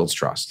communication builds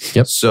trust.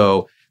 Yep.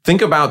 So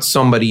think about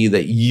somebody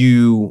that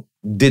you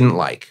didn't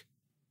like.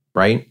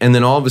 Right? And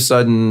then all of a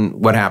sudden,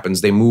 what happens?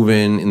 They move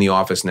in the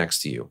office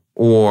next to you,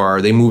 or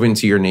they move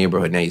into your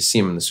neighborhood. Now you see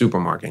them in the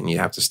supermarket and you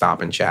have to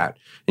stop and chat,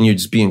 and you're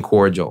just being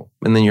cordial.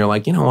 And then you're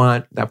like, you know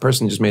what? That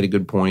person just made a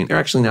good point. They're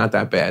actually not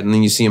that bad. And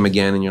then you see them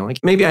again and you're like,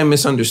 maybe I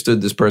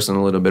misunderstood this person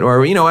a little bit.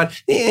 Or you know what?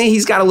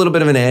 He's got a little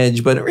bit of an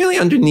edge, but really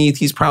underneath,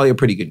 he's probably a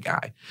pretty good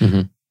guy.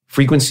 Mm-hmm.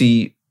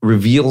 Frequency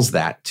reveals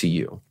that to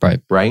you.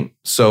 Right?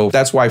 So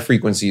that's why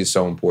frequency is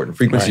so important.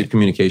 Frequency of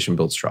communication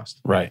builds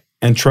trust. Right.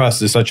 And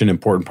trust is such an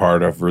important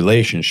part of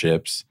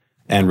relationships,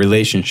 and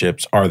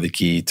relationships are the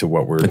key to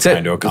what we're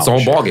trying to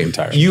accomplish. It's all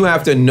ballgame. You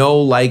have to know,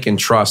 like, and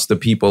trust the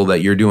people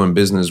that you're doing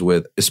business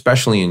with,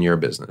 especially in your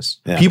business.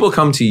 Yeah. People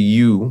come to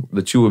you,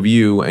 the two of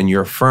you and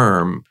your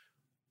firm,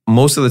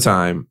 most of the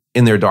time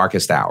in their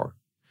darkest hour.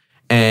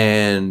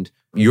 And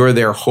you're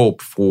their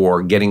hope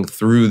for getting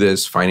through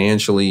this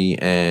financially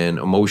and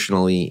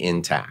emotionally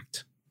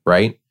intact,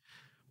 right?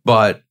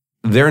 But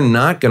they're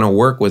not going to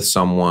work with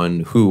someone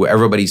who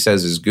everybody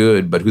says is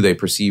good, but who they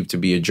perceive to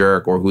be a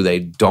jerk, or who they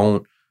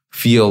don't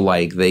feel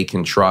like they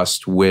can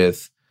trust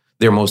with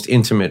their most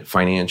intimate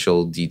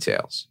financial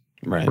details.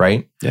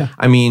 Right? Yeah.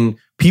 I mean,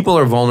 people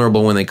are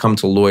vulnerable when they come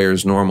to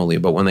lawyers normally,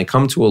 but when they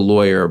come to a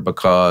lawyer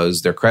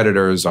because their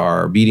creditors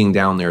are beating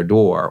down their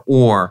door,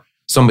 or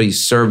somebody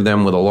served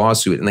them with a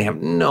lawsuit and they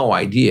have no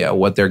idea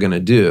what they're going to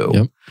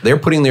do, they're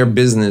putting their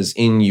business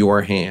in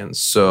your hands.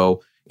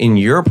 So in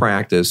your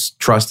practice,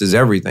 trust is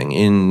everything.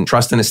 In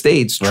trust and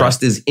estates,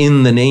 trust is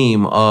in the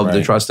name of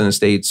the trust and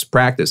estates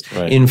practice.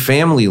 In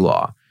family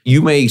law,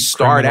 you may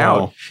start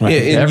out,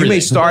 you may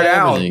start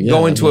out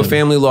going to a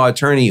family law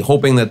attorney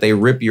hoping that they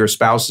rip your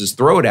spouse's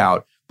throat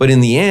out. But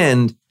in the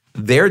end,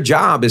 their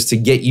job is to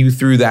get you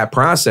through that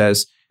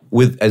process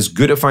with as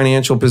good a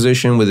financial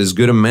position, with as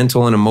good a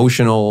mental and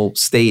emotional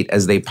state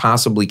as they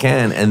possibly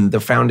can. And the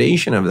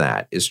foundation of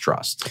that is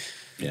trust.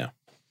 Yeah.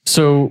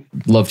 So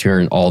loved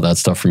hearing all that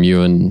stuff from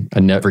you, and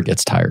I never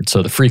gets tired.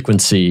 So the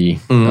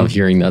frequency of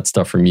hearing that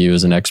stuff from you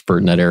as an expert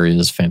in that area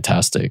is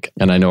fantastic.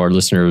 And I know our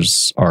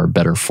listeners are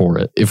better for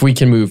it. If we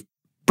can move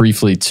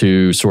briefly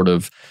to sort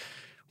of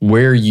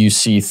where you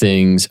see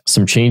things,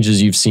 some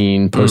changes you've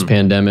seen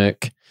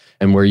post-pandemic,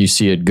 and where you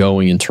see it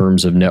going in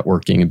terms of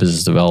networking and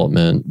business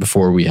development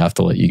before we have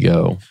to let you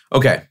go.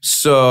 Okay.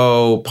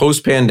 So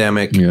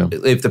post-pandemic,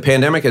 if the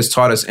pandemic has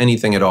taught us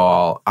anything at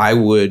all, I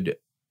would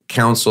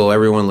counsel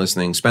everyone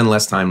listening, spend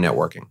less time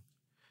networking.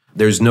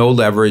 There's no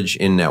leverage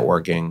in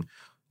networking.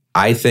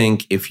 I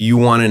think if you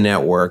want to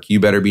network, you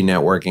better be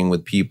networking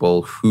with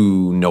people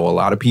who know a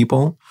lot of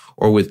people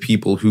or with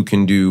people who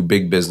can do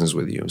big business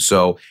with you.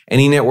 So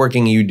any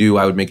networking you do,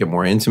 I would make it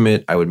more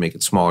intimate. I would make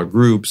it smaller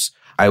groups.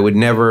 I would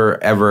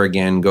never, ever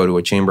again go to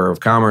a Chamber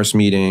of Commerce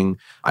meeting.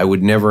 I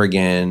would never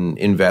again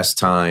invest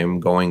time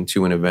going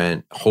to an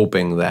event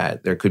hoping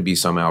that there could be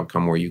some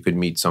outcome where you could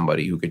meet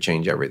somebody who could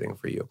change everything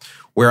for you.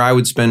 Where I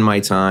would spend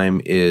my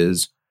time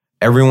is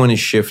everyone is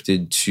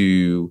shifted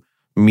to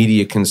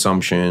media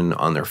consumption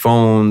on their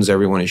phones.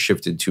 Everyone is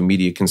shifted to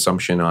media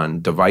consumption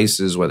on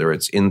devices, whether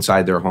it's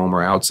inside their home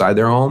or outside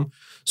their home.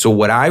 So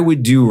what I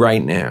would do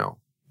right now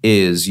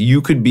is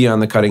you could be on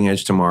the cutting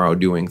edge tomorrow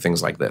doing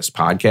things like this,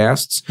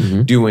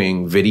 podcasts,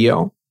 doing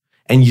video,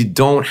 and you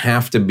don't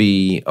have to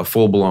be a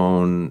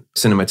full-blown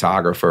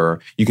cinematographer.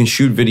 You can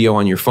shoot video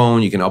on your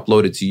phone. You can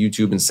upload it to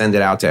YouTube and send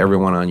it out to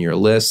everyone on your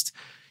list.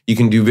 You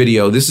can do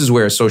video. This is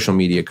where social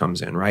media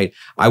comes in, right?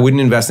 I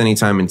wouldn't invest any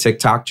time in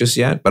TikTok just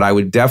yet, but I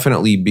would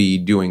definitely be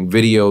doing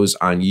videos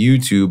on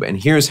YouTube.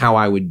 And here's how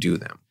I would do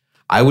them.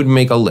 I would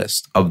make a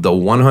list of the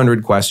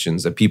 100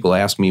 questions that people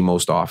ask me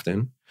most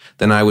often.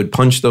 Then I would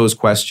punch those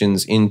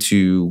questions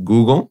into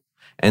Google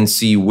and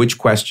see which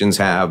questions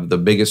have the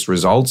biggest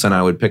results. And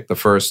I would pick the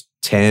first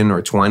 10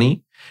 or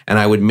 20. And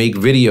I would make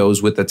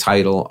videos with the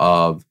title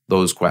of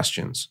those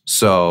questions.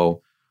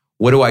 So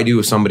what do I do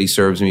if somebody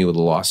serves me with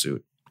a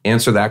lawsuit?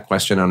 Answer that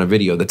question on a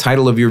video. The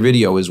title of your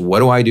video is, what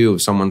do I do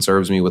if someone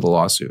serves me with a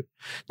lawsuit?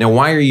 Now,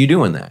 why are you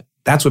doing that?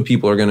 That's what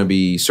people are going to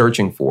be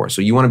searching for.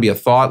 So you want to be a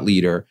thought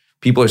leader.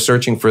 People are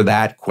searching for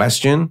that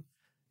question.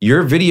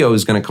 Your video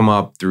is going to come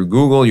up through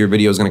Google. Your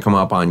video is going to come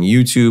up on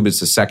YouTube. It's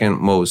the second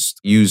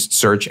most used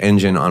search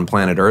engine on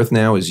planet Earth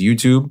now is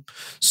YouTube.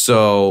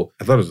 So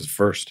I thought it was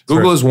first.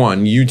 Google is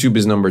one. YouTube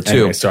is number 2.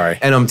 Anyway, sorry.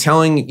 And I'm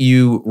telling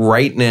you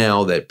right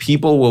now that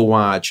people will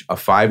watch a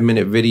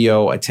 5-minute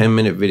video, a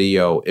 10-minute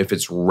video if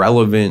it's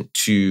relevant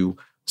to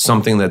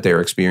something that they're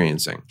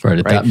experiencing. Right,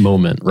 at that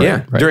moment. Right,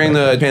 yeah. During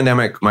the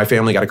pandemic, my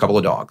family got a couple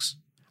of dogs.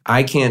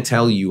 I can't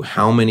tell you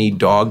how many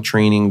dog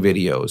training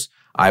videos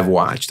I've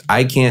watched.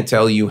 I can't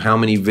tell you how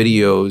many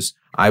videos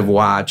I've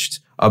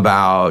watched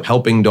about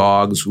helping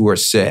dogs who are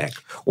sick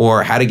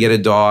or how to get a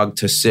dog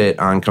to sit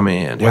on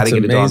command. What's how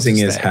to get amazing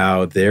a dog to is stay.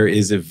 how there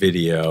is a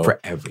video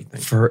For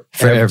everything. For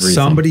everything.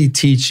 Somebody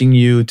teaching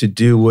you to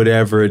do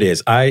whatever it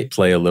is. I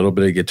play a little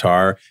bit of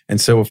guitar.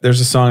 And so if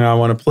there's a song I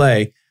want to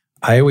play,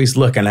 I always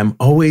look and I'm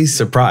always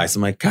surprised.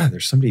 I'm like, God,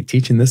 there's somebody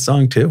teaching this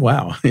song too.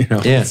 Wow.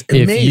 It's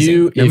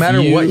amazing. No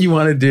matter what you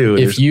want to do.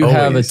 If you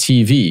have a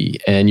TV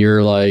and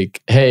you're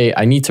like, hey,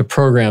 I need to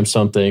program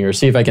something or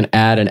see if I can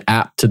add an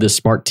app to this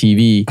smart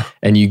TV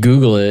and you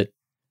Google it,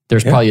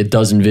 there's probably a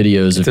dozen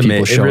videos of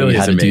people showing you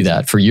how to do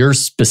that for your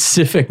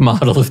specific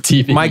model of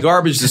TV. My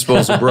garbage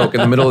disposal broke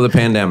in the middle of the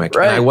pandemic.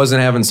 Right. And I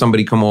wasn't having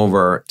somebody come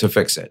over to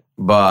fix it.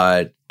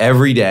 But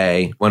every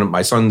day, when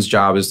my son's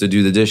job is to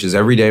do the dishes,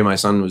 every day my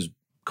son was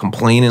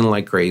complaining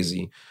like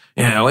crazy.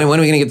 Yeah, when are we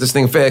going to get this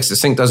thing fixed? The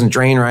sink doesn't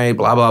drain right,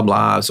 blah, blah,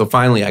 blah. So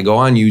finally, I go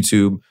on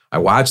YouTube. I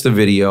watch the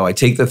video. I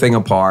take the thing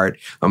apart.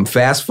 I'm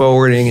fast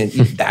forwarding. And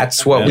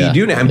that's what we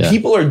do now. And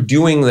people are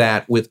doing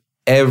that with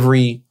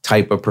every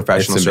type of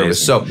professional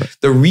service. So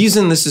the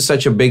reason this is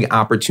such a big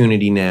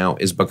opportunity now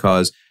is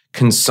because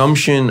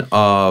consumption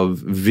of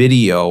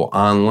video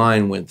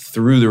online went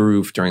through the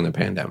roof during the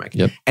pandemic.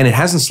 And it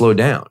hasn't slowed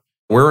down.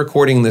 We're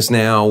recording this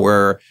now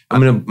where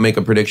I'm going to make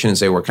a prediction and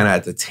say we're kind of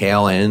at the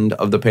tail end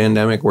of the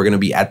pandemic. We're going to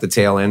be at the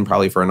tail end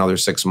probably for another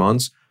 6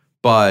 months.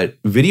 But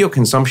video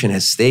consumption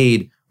has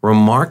stayed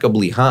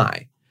remarkably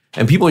high.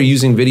 And people are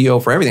using video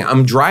for everything.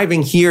 I'm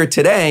driving here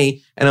today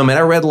and I'm at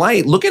a red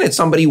light looking at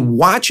somebody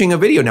watching a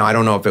video. Now, I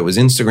don't know if it was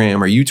Instagram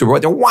or YouTube,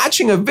 but they're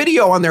watching a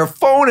video on their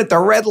phone at the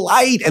red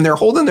light and they're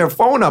holding their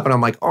phone up. And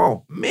I'm like,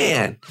 oh,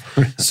 man.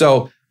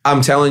 So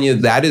I'm telling you,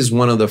 that is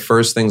one of the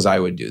first things I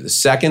would do. The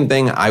second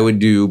thing I would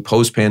do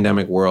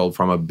post-pandemic world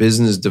from a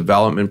business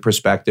development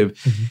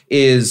perspective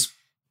is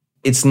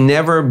it's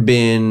never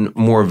been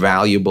more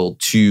valuable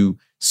to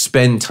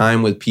spend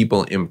time with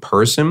people in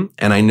person.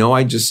 And I know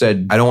I just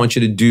said, I don't want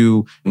you to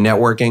do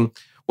networking.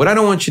 What I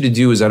don't want you to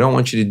do is I don't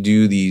want you to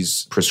do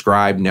these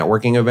prescribed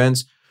networking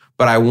events,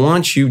 but I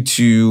want you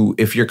to,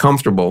 if you're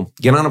comfortable,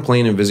 get on a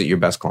plane and visit your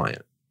best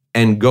client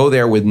and go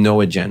there with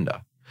no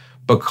agenda.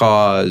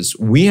 Because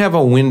we have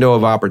a window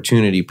of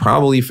opportunity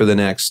probably for the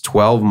next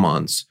 12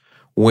 months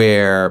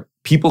where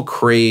people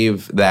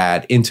crave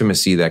that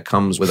intimacy that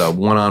comes with a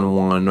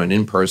one-on-one, an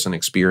in-person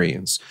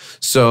experience.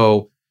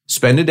 So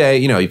spend a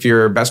day, if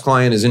your best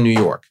client is in New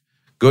York,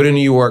 go to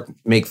New York,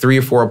 make 3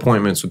 or 4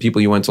 appointments with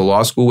people you went to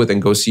law school with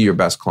and go see your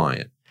best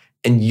client.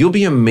 And you'll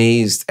be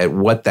amazed at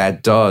what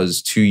that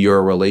does to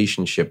your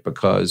relationship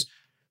because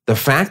The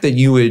fact that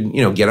you would,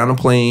 get on a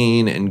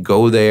plane and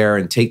go there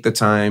and take the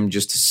time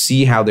just to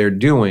see how they're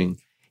doing,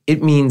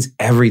 it means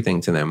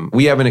everything to them.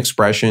 We have an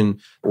expression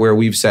where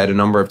we've said a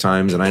number of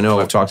times, and I know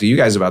I've talked to you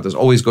guys about this,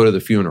 always go to the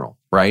funeral,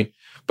 right?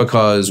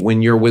 Because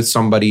when you're with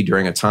somebody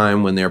during a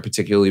time when they're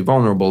particularly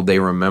vulnerable, they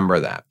remember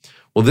that.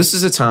 Well, this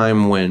is a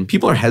time when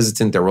people are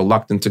hesitant, they're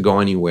reluctant to go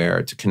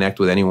anywhere, to connect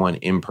with anyone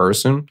in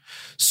person.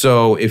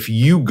 So if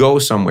you go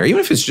somewhere, even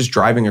if it's just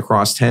driving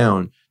across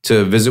town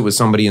to visit with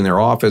somebody in their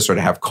office or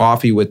to have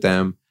coffee with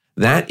them,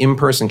 that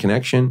in-person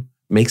connection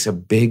makes a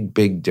big,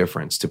 big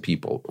difference to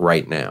people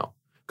right now.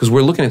 Because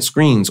we're looking at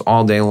screens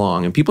all day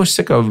long and people are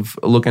sick of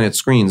looking at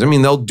screens. I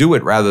mean, they'll do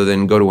it rather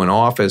than go to an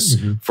office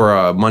for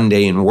a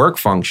mundane work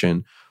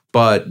function,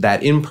 but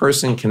that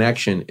in-person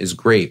connection is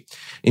great.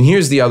 And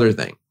here's the other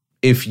thing.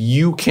 If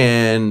you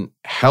can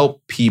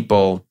help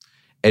people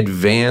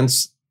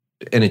advance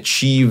and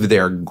achieve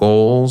their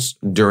goals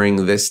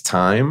during this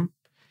time,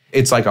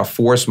 it's like a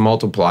force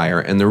multiplier.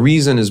 And the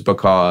reason is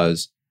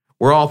because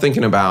we're all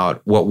thinking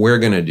about what we're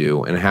going to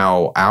do and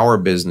how our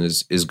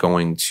business is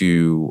going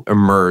to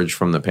emerge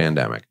from the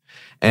pandemic.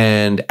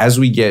 And as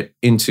we get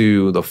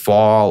into the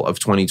fall of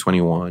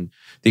 2021,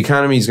 the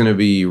economy is going to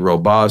be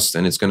robust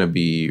and it's going to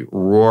be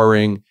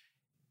roaring.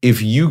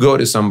 If you go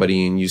to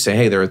somebody and you say,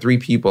 hey, there are 3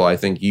 people I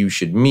think you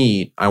should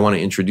meet. I want to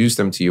introduce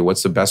them to you.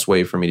 What's the best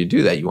way for me to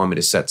do that? You want me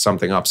to set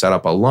something up, set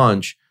up a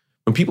lunch?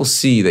 When people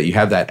see that you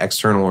have that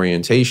external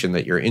orientation,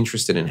 that you're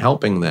interested in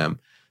helping them,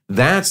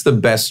 that's the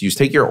best use.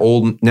 Take your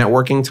old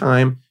networking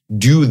time,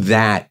 do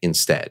that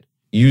instead.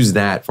 Use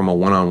that from a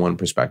one-on-one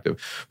perspective.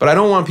 But I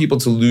don't want people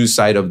to lose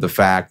sight of the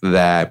fact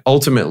that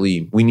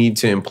ultimately we need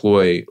to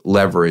employ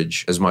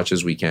leverage as much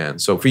as we can.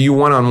 So for you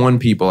one-on-one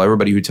people,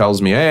 everybody who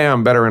tells me, hey,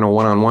 I'm better in a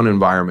one-on-one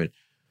environment,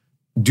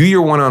 do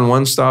your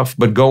one-on-one stuff,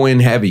 but go in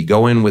heavy.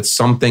 Go in with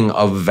something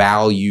of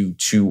value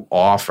to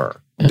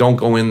offer. Don't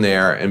go in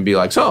there and be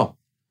like, so,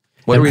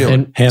 what are we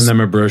doing? Hand them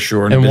a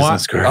brochure and a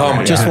business card.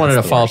 I just wanted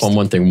to follow up on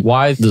one thing.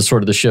 Why the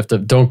sort of the shift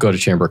of don't go to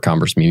Chamber of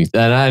Commerce meetings?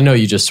 And I know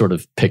you just sort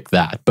of picked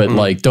that, but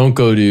like don't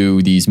go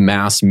to these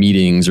mass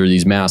meetings or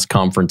these mass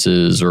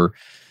conferences or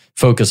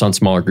focus on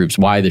smaller groups.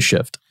 Why the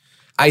shift?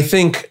 I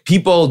think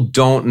people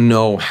don't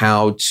know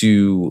how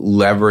to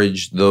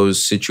leverage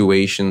those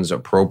situations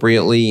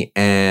appropriately,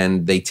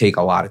 and they take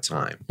a lot of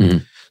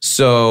time.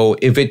 So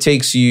if it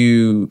takes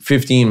you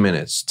 15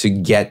 minutes to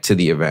get to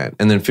the event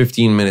and then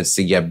 15 minutes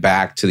to get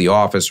back to the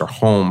office or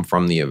home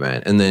from the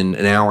event and then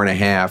an hour and a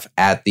half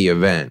at the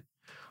event,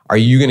 are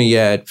you going to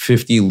get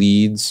 50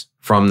 leads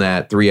from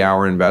that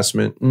 3-hour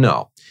investment?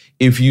 No.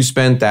 If you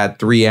spent that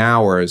 3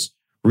 hours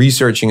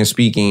researching a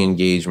speaking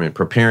engagement,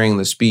 preparing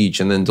the speech,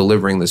 and then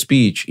delivering the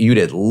speech, you'd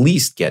at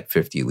least get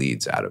 50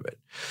 leads out of it.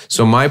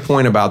 So my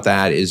point about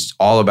that is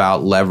all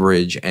about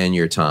leverage and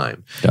your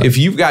time. Yep. If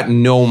you've got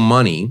no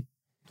money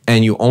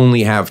and you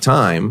only have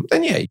time,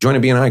 then yeah, join a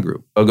BNI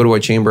group or go to a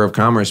Chamber of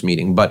Commerce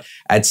meeting. But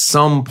at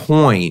some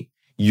point,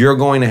 you're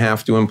going to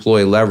have to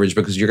employ leverage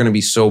because you're going to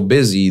be so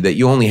busy that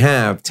you only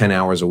have 10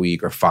 hours a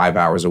week or 5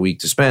 hours a week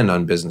to spend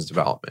on business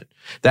development.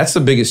 That's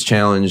the biggest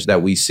challenge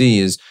that we see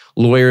is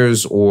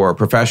lawyers or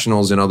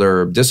professionals in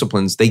other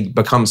disciplines, they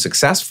become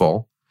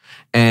successful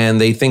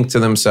and they think to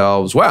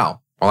themselves,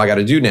 well, all I got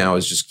to do now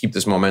is just keep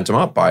this momentum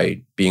up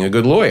by being a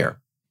good lawyer.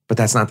 But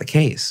that's not the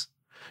case.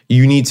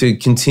 You need to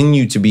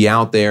continue to be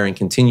out there and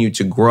continue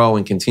to grow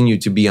and continue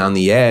to be on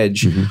the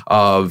edge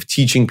of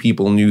teaching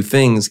people new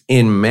things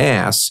in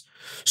mass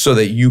so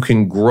that you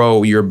can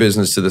grow your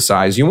business to the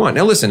size you want.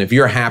 Now, listen, if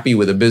you're happy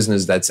with a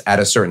business that's at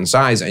a certain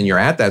size and you're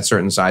at that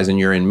certain size and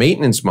you're in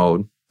maintenance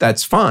mode,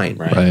 that's fine.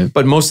 Right.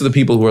 But most of the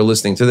people who are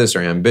listening to this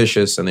are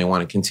ambitious and they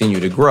want to continue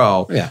to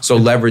grow. Yeah. So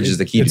leverage is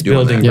the key to doing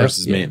building that.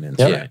 Versus maintenance.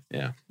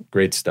 Yeah.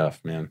 Great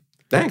stuff, man.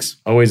 Thanks.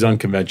 Always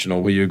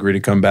unconventional. Will you agree to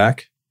come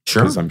back?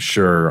 Sure. Because I'm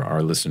sure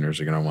our listeners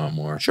are going to want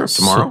more. Sure.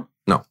 Tomorrow?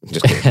 No,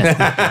 just kidding.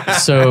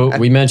 So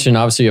we mentioned,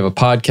 obviously, you have a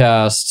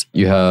podcast.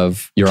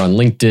 you're on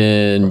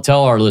LinkedIn.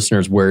 Tell our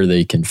listeners where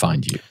they can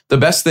find you. The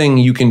best thing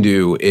you can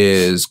do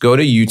is go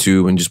to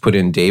YouTube and just put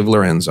in Dave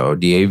Lorenzo,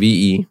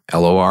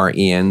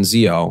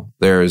 DaveLorenzo.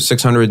 There's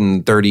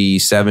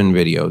 637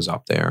 videos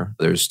up there.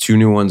 There's 2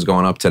 new ones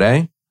going up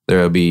today.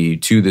 There'll be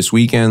 2 this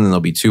weekend, and there'll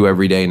be 2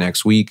 every day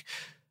next week.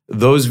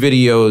 Those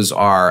videos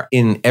are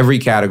in every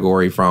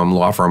category from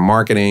law firm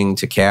marketing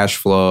to cash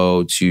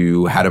flow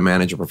to how to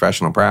manage a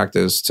professional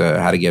practice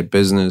to how to get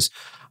business.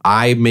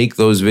 I make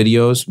those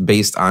videos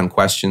based on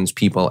questions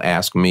people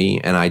ask me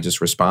and I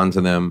just respond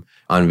to them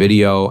on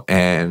video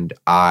and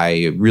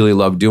I really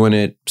love doing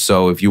it.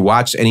 So if you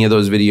watch any of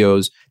those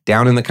videos,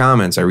 down in the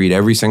comments, I read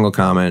every single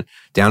comment.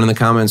 Down in the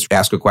comments,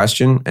 ask a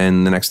question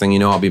and the next thing you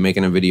know, I'll be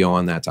making a video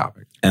on that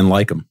topic. And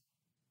like them.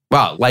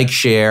 Well, like,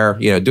 share,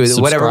 do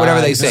subscribe, whatever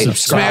they say.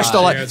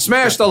 subscribe.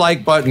 Smash the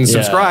like button,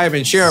 subscribe,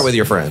 and share it with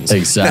your friends.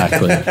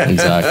 Exactly.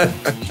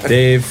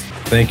 Dave,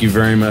 thank you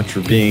very much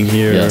for being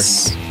here.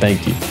 Yes,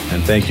 thank you.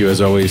 And thank you, as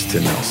always,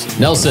 to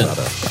Nelson. Nelson,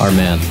 our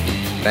man.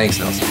 Thanks,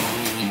 Nelson.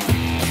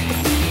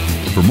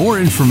 For more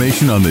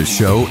information on this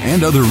show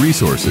and other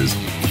resources,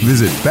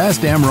 Visit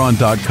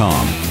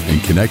fastamron.com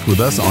and connect with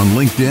us on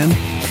LinkedIn,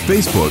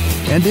 Facebook,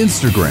 and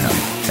Instagram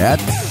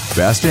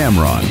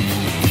 @FastAmron.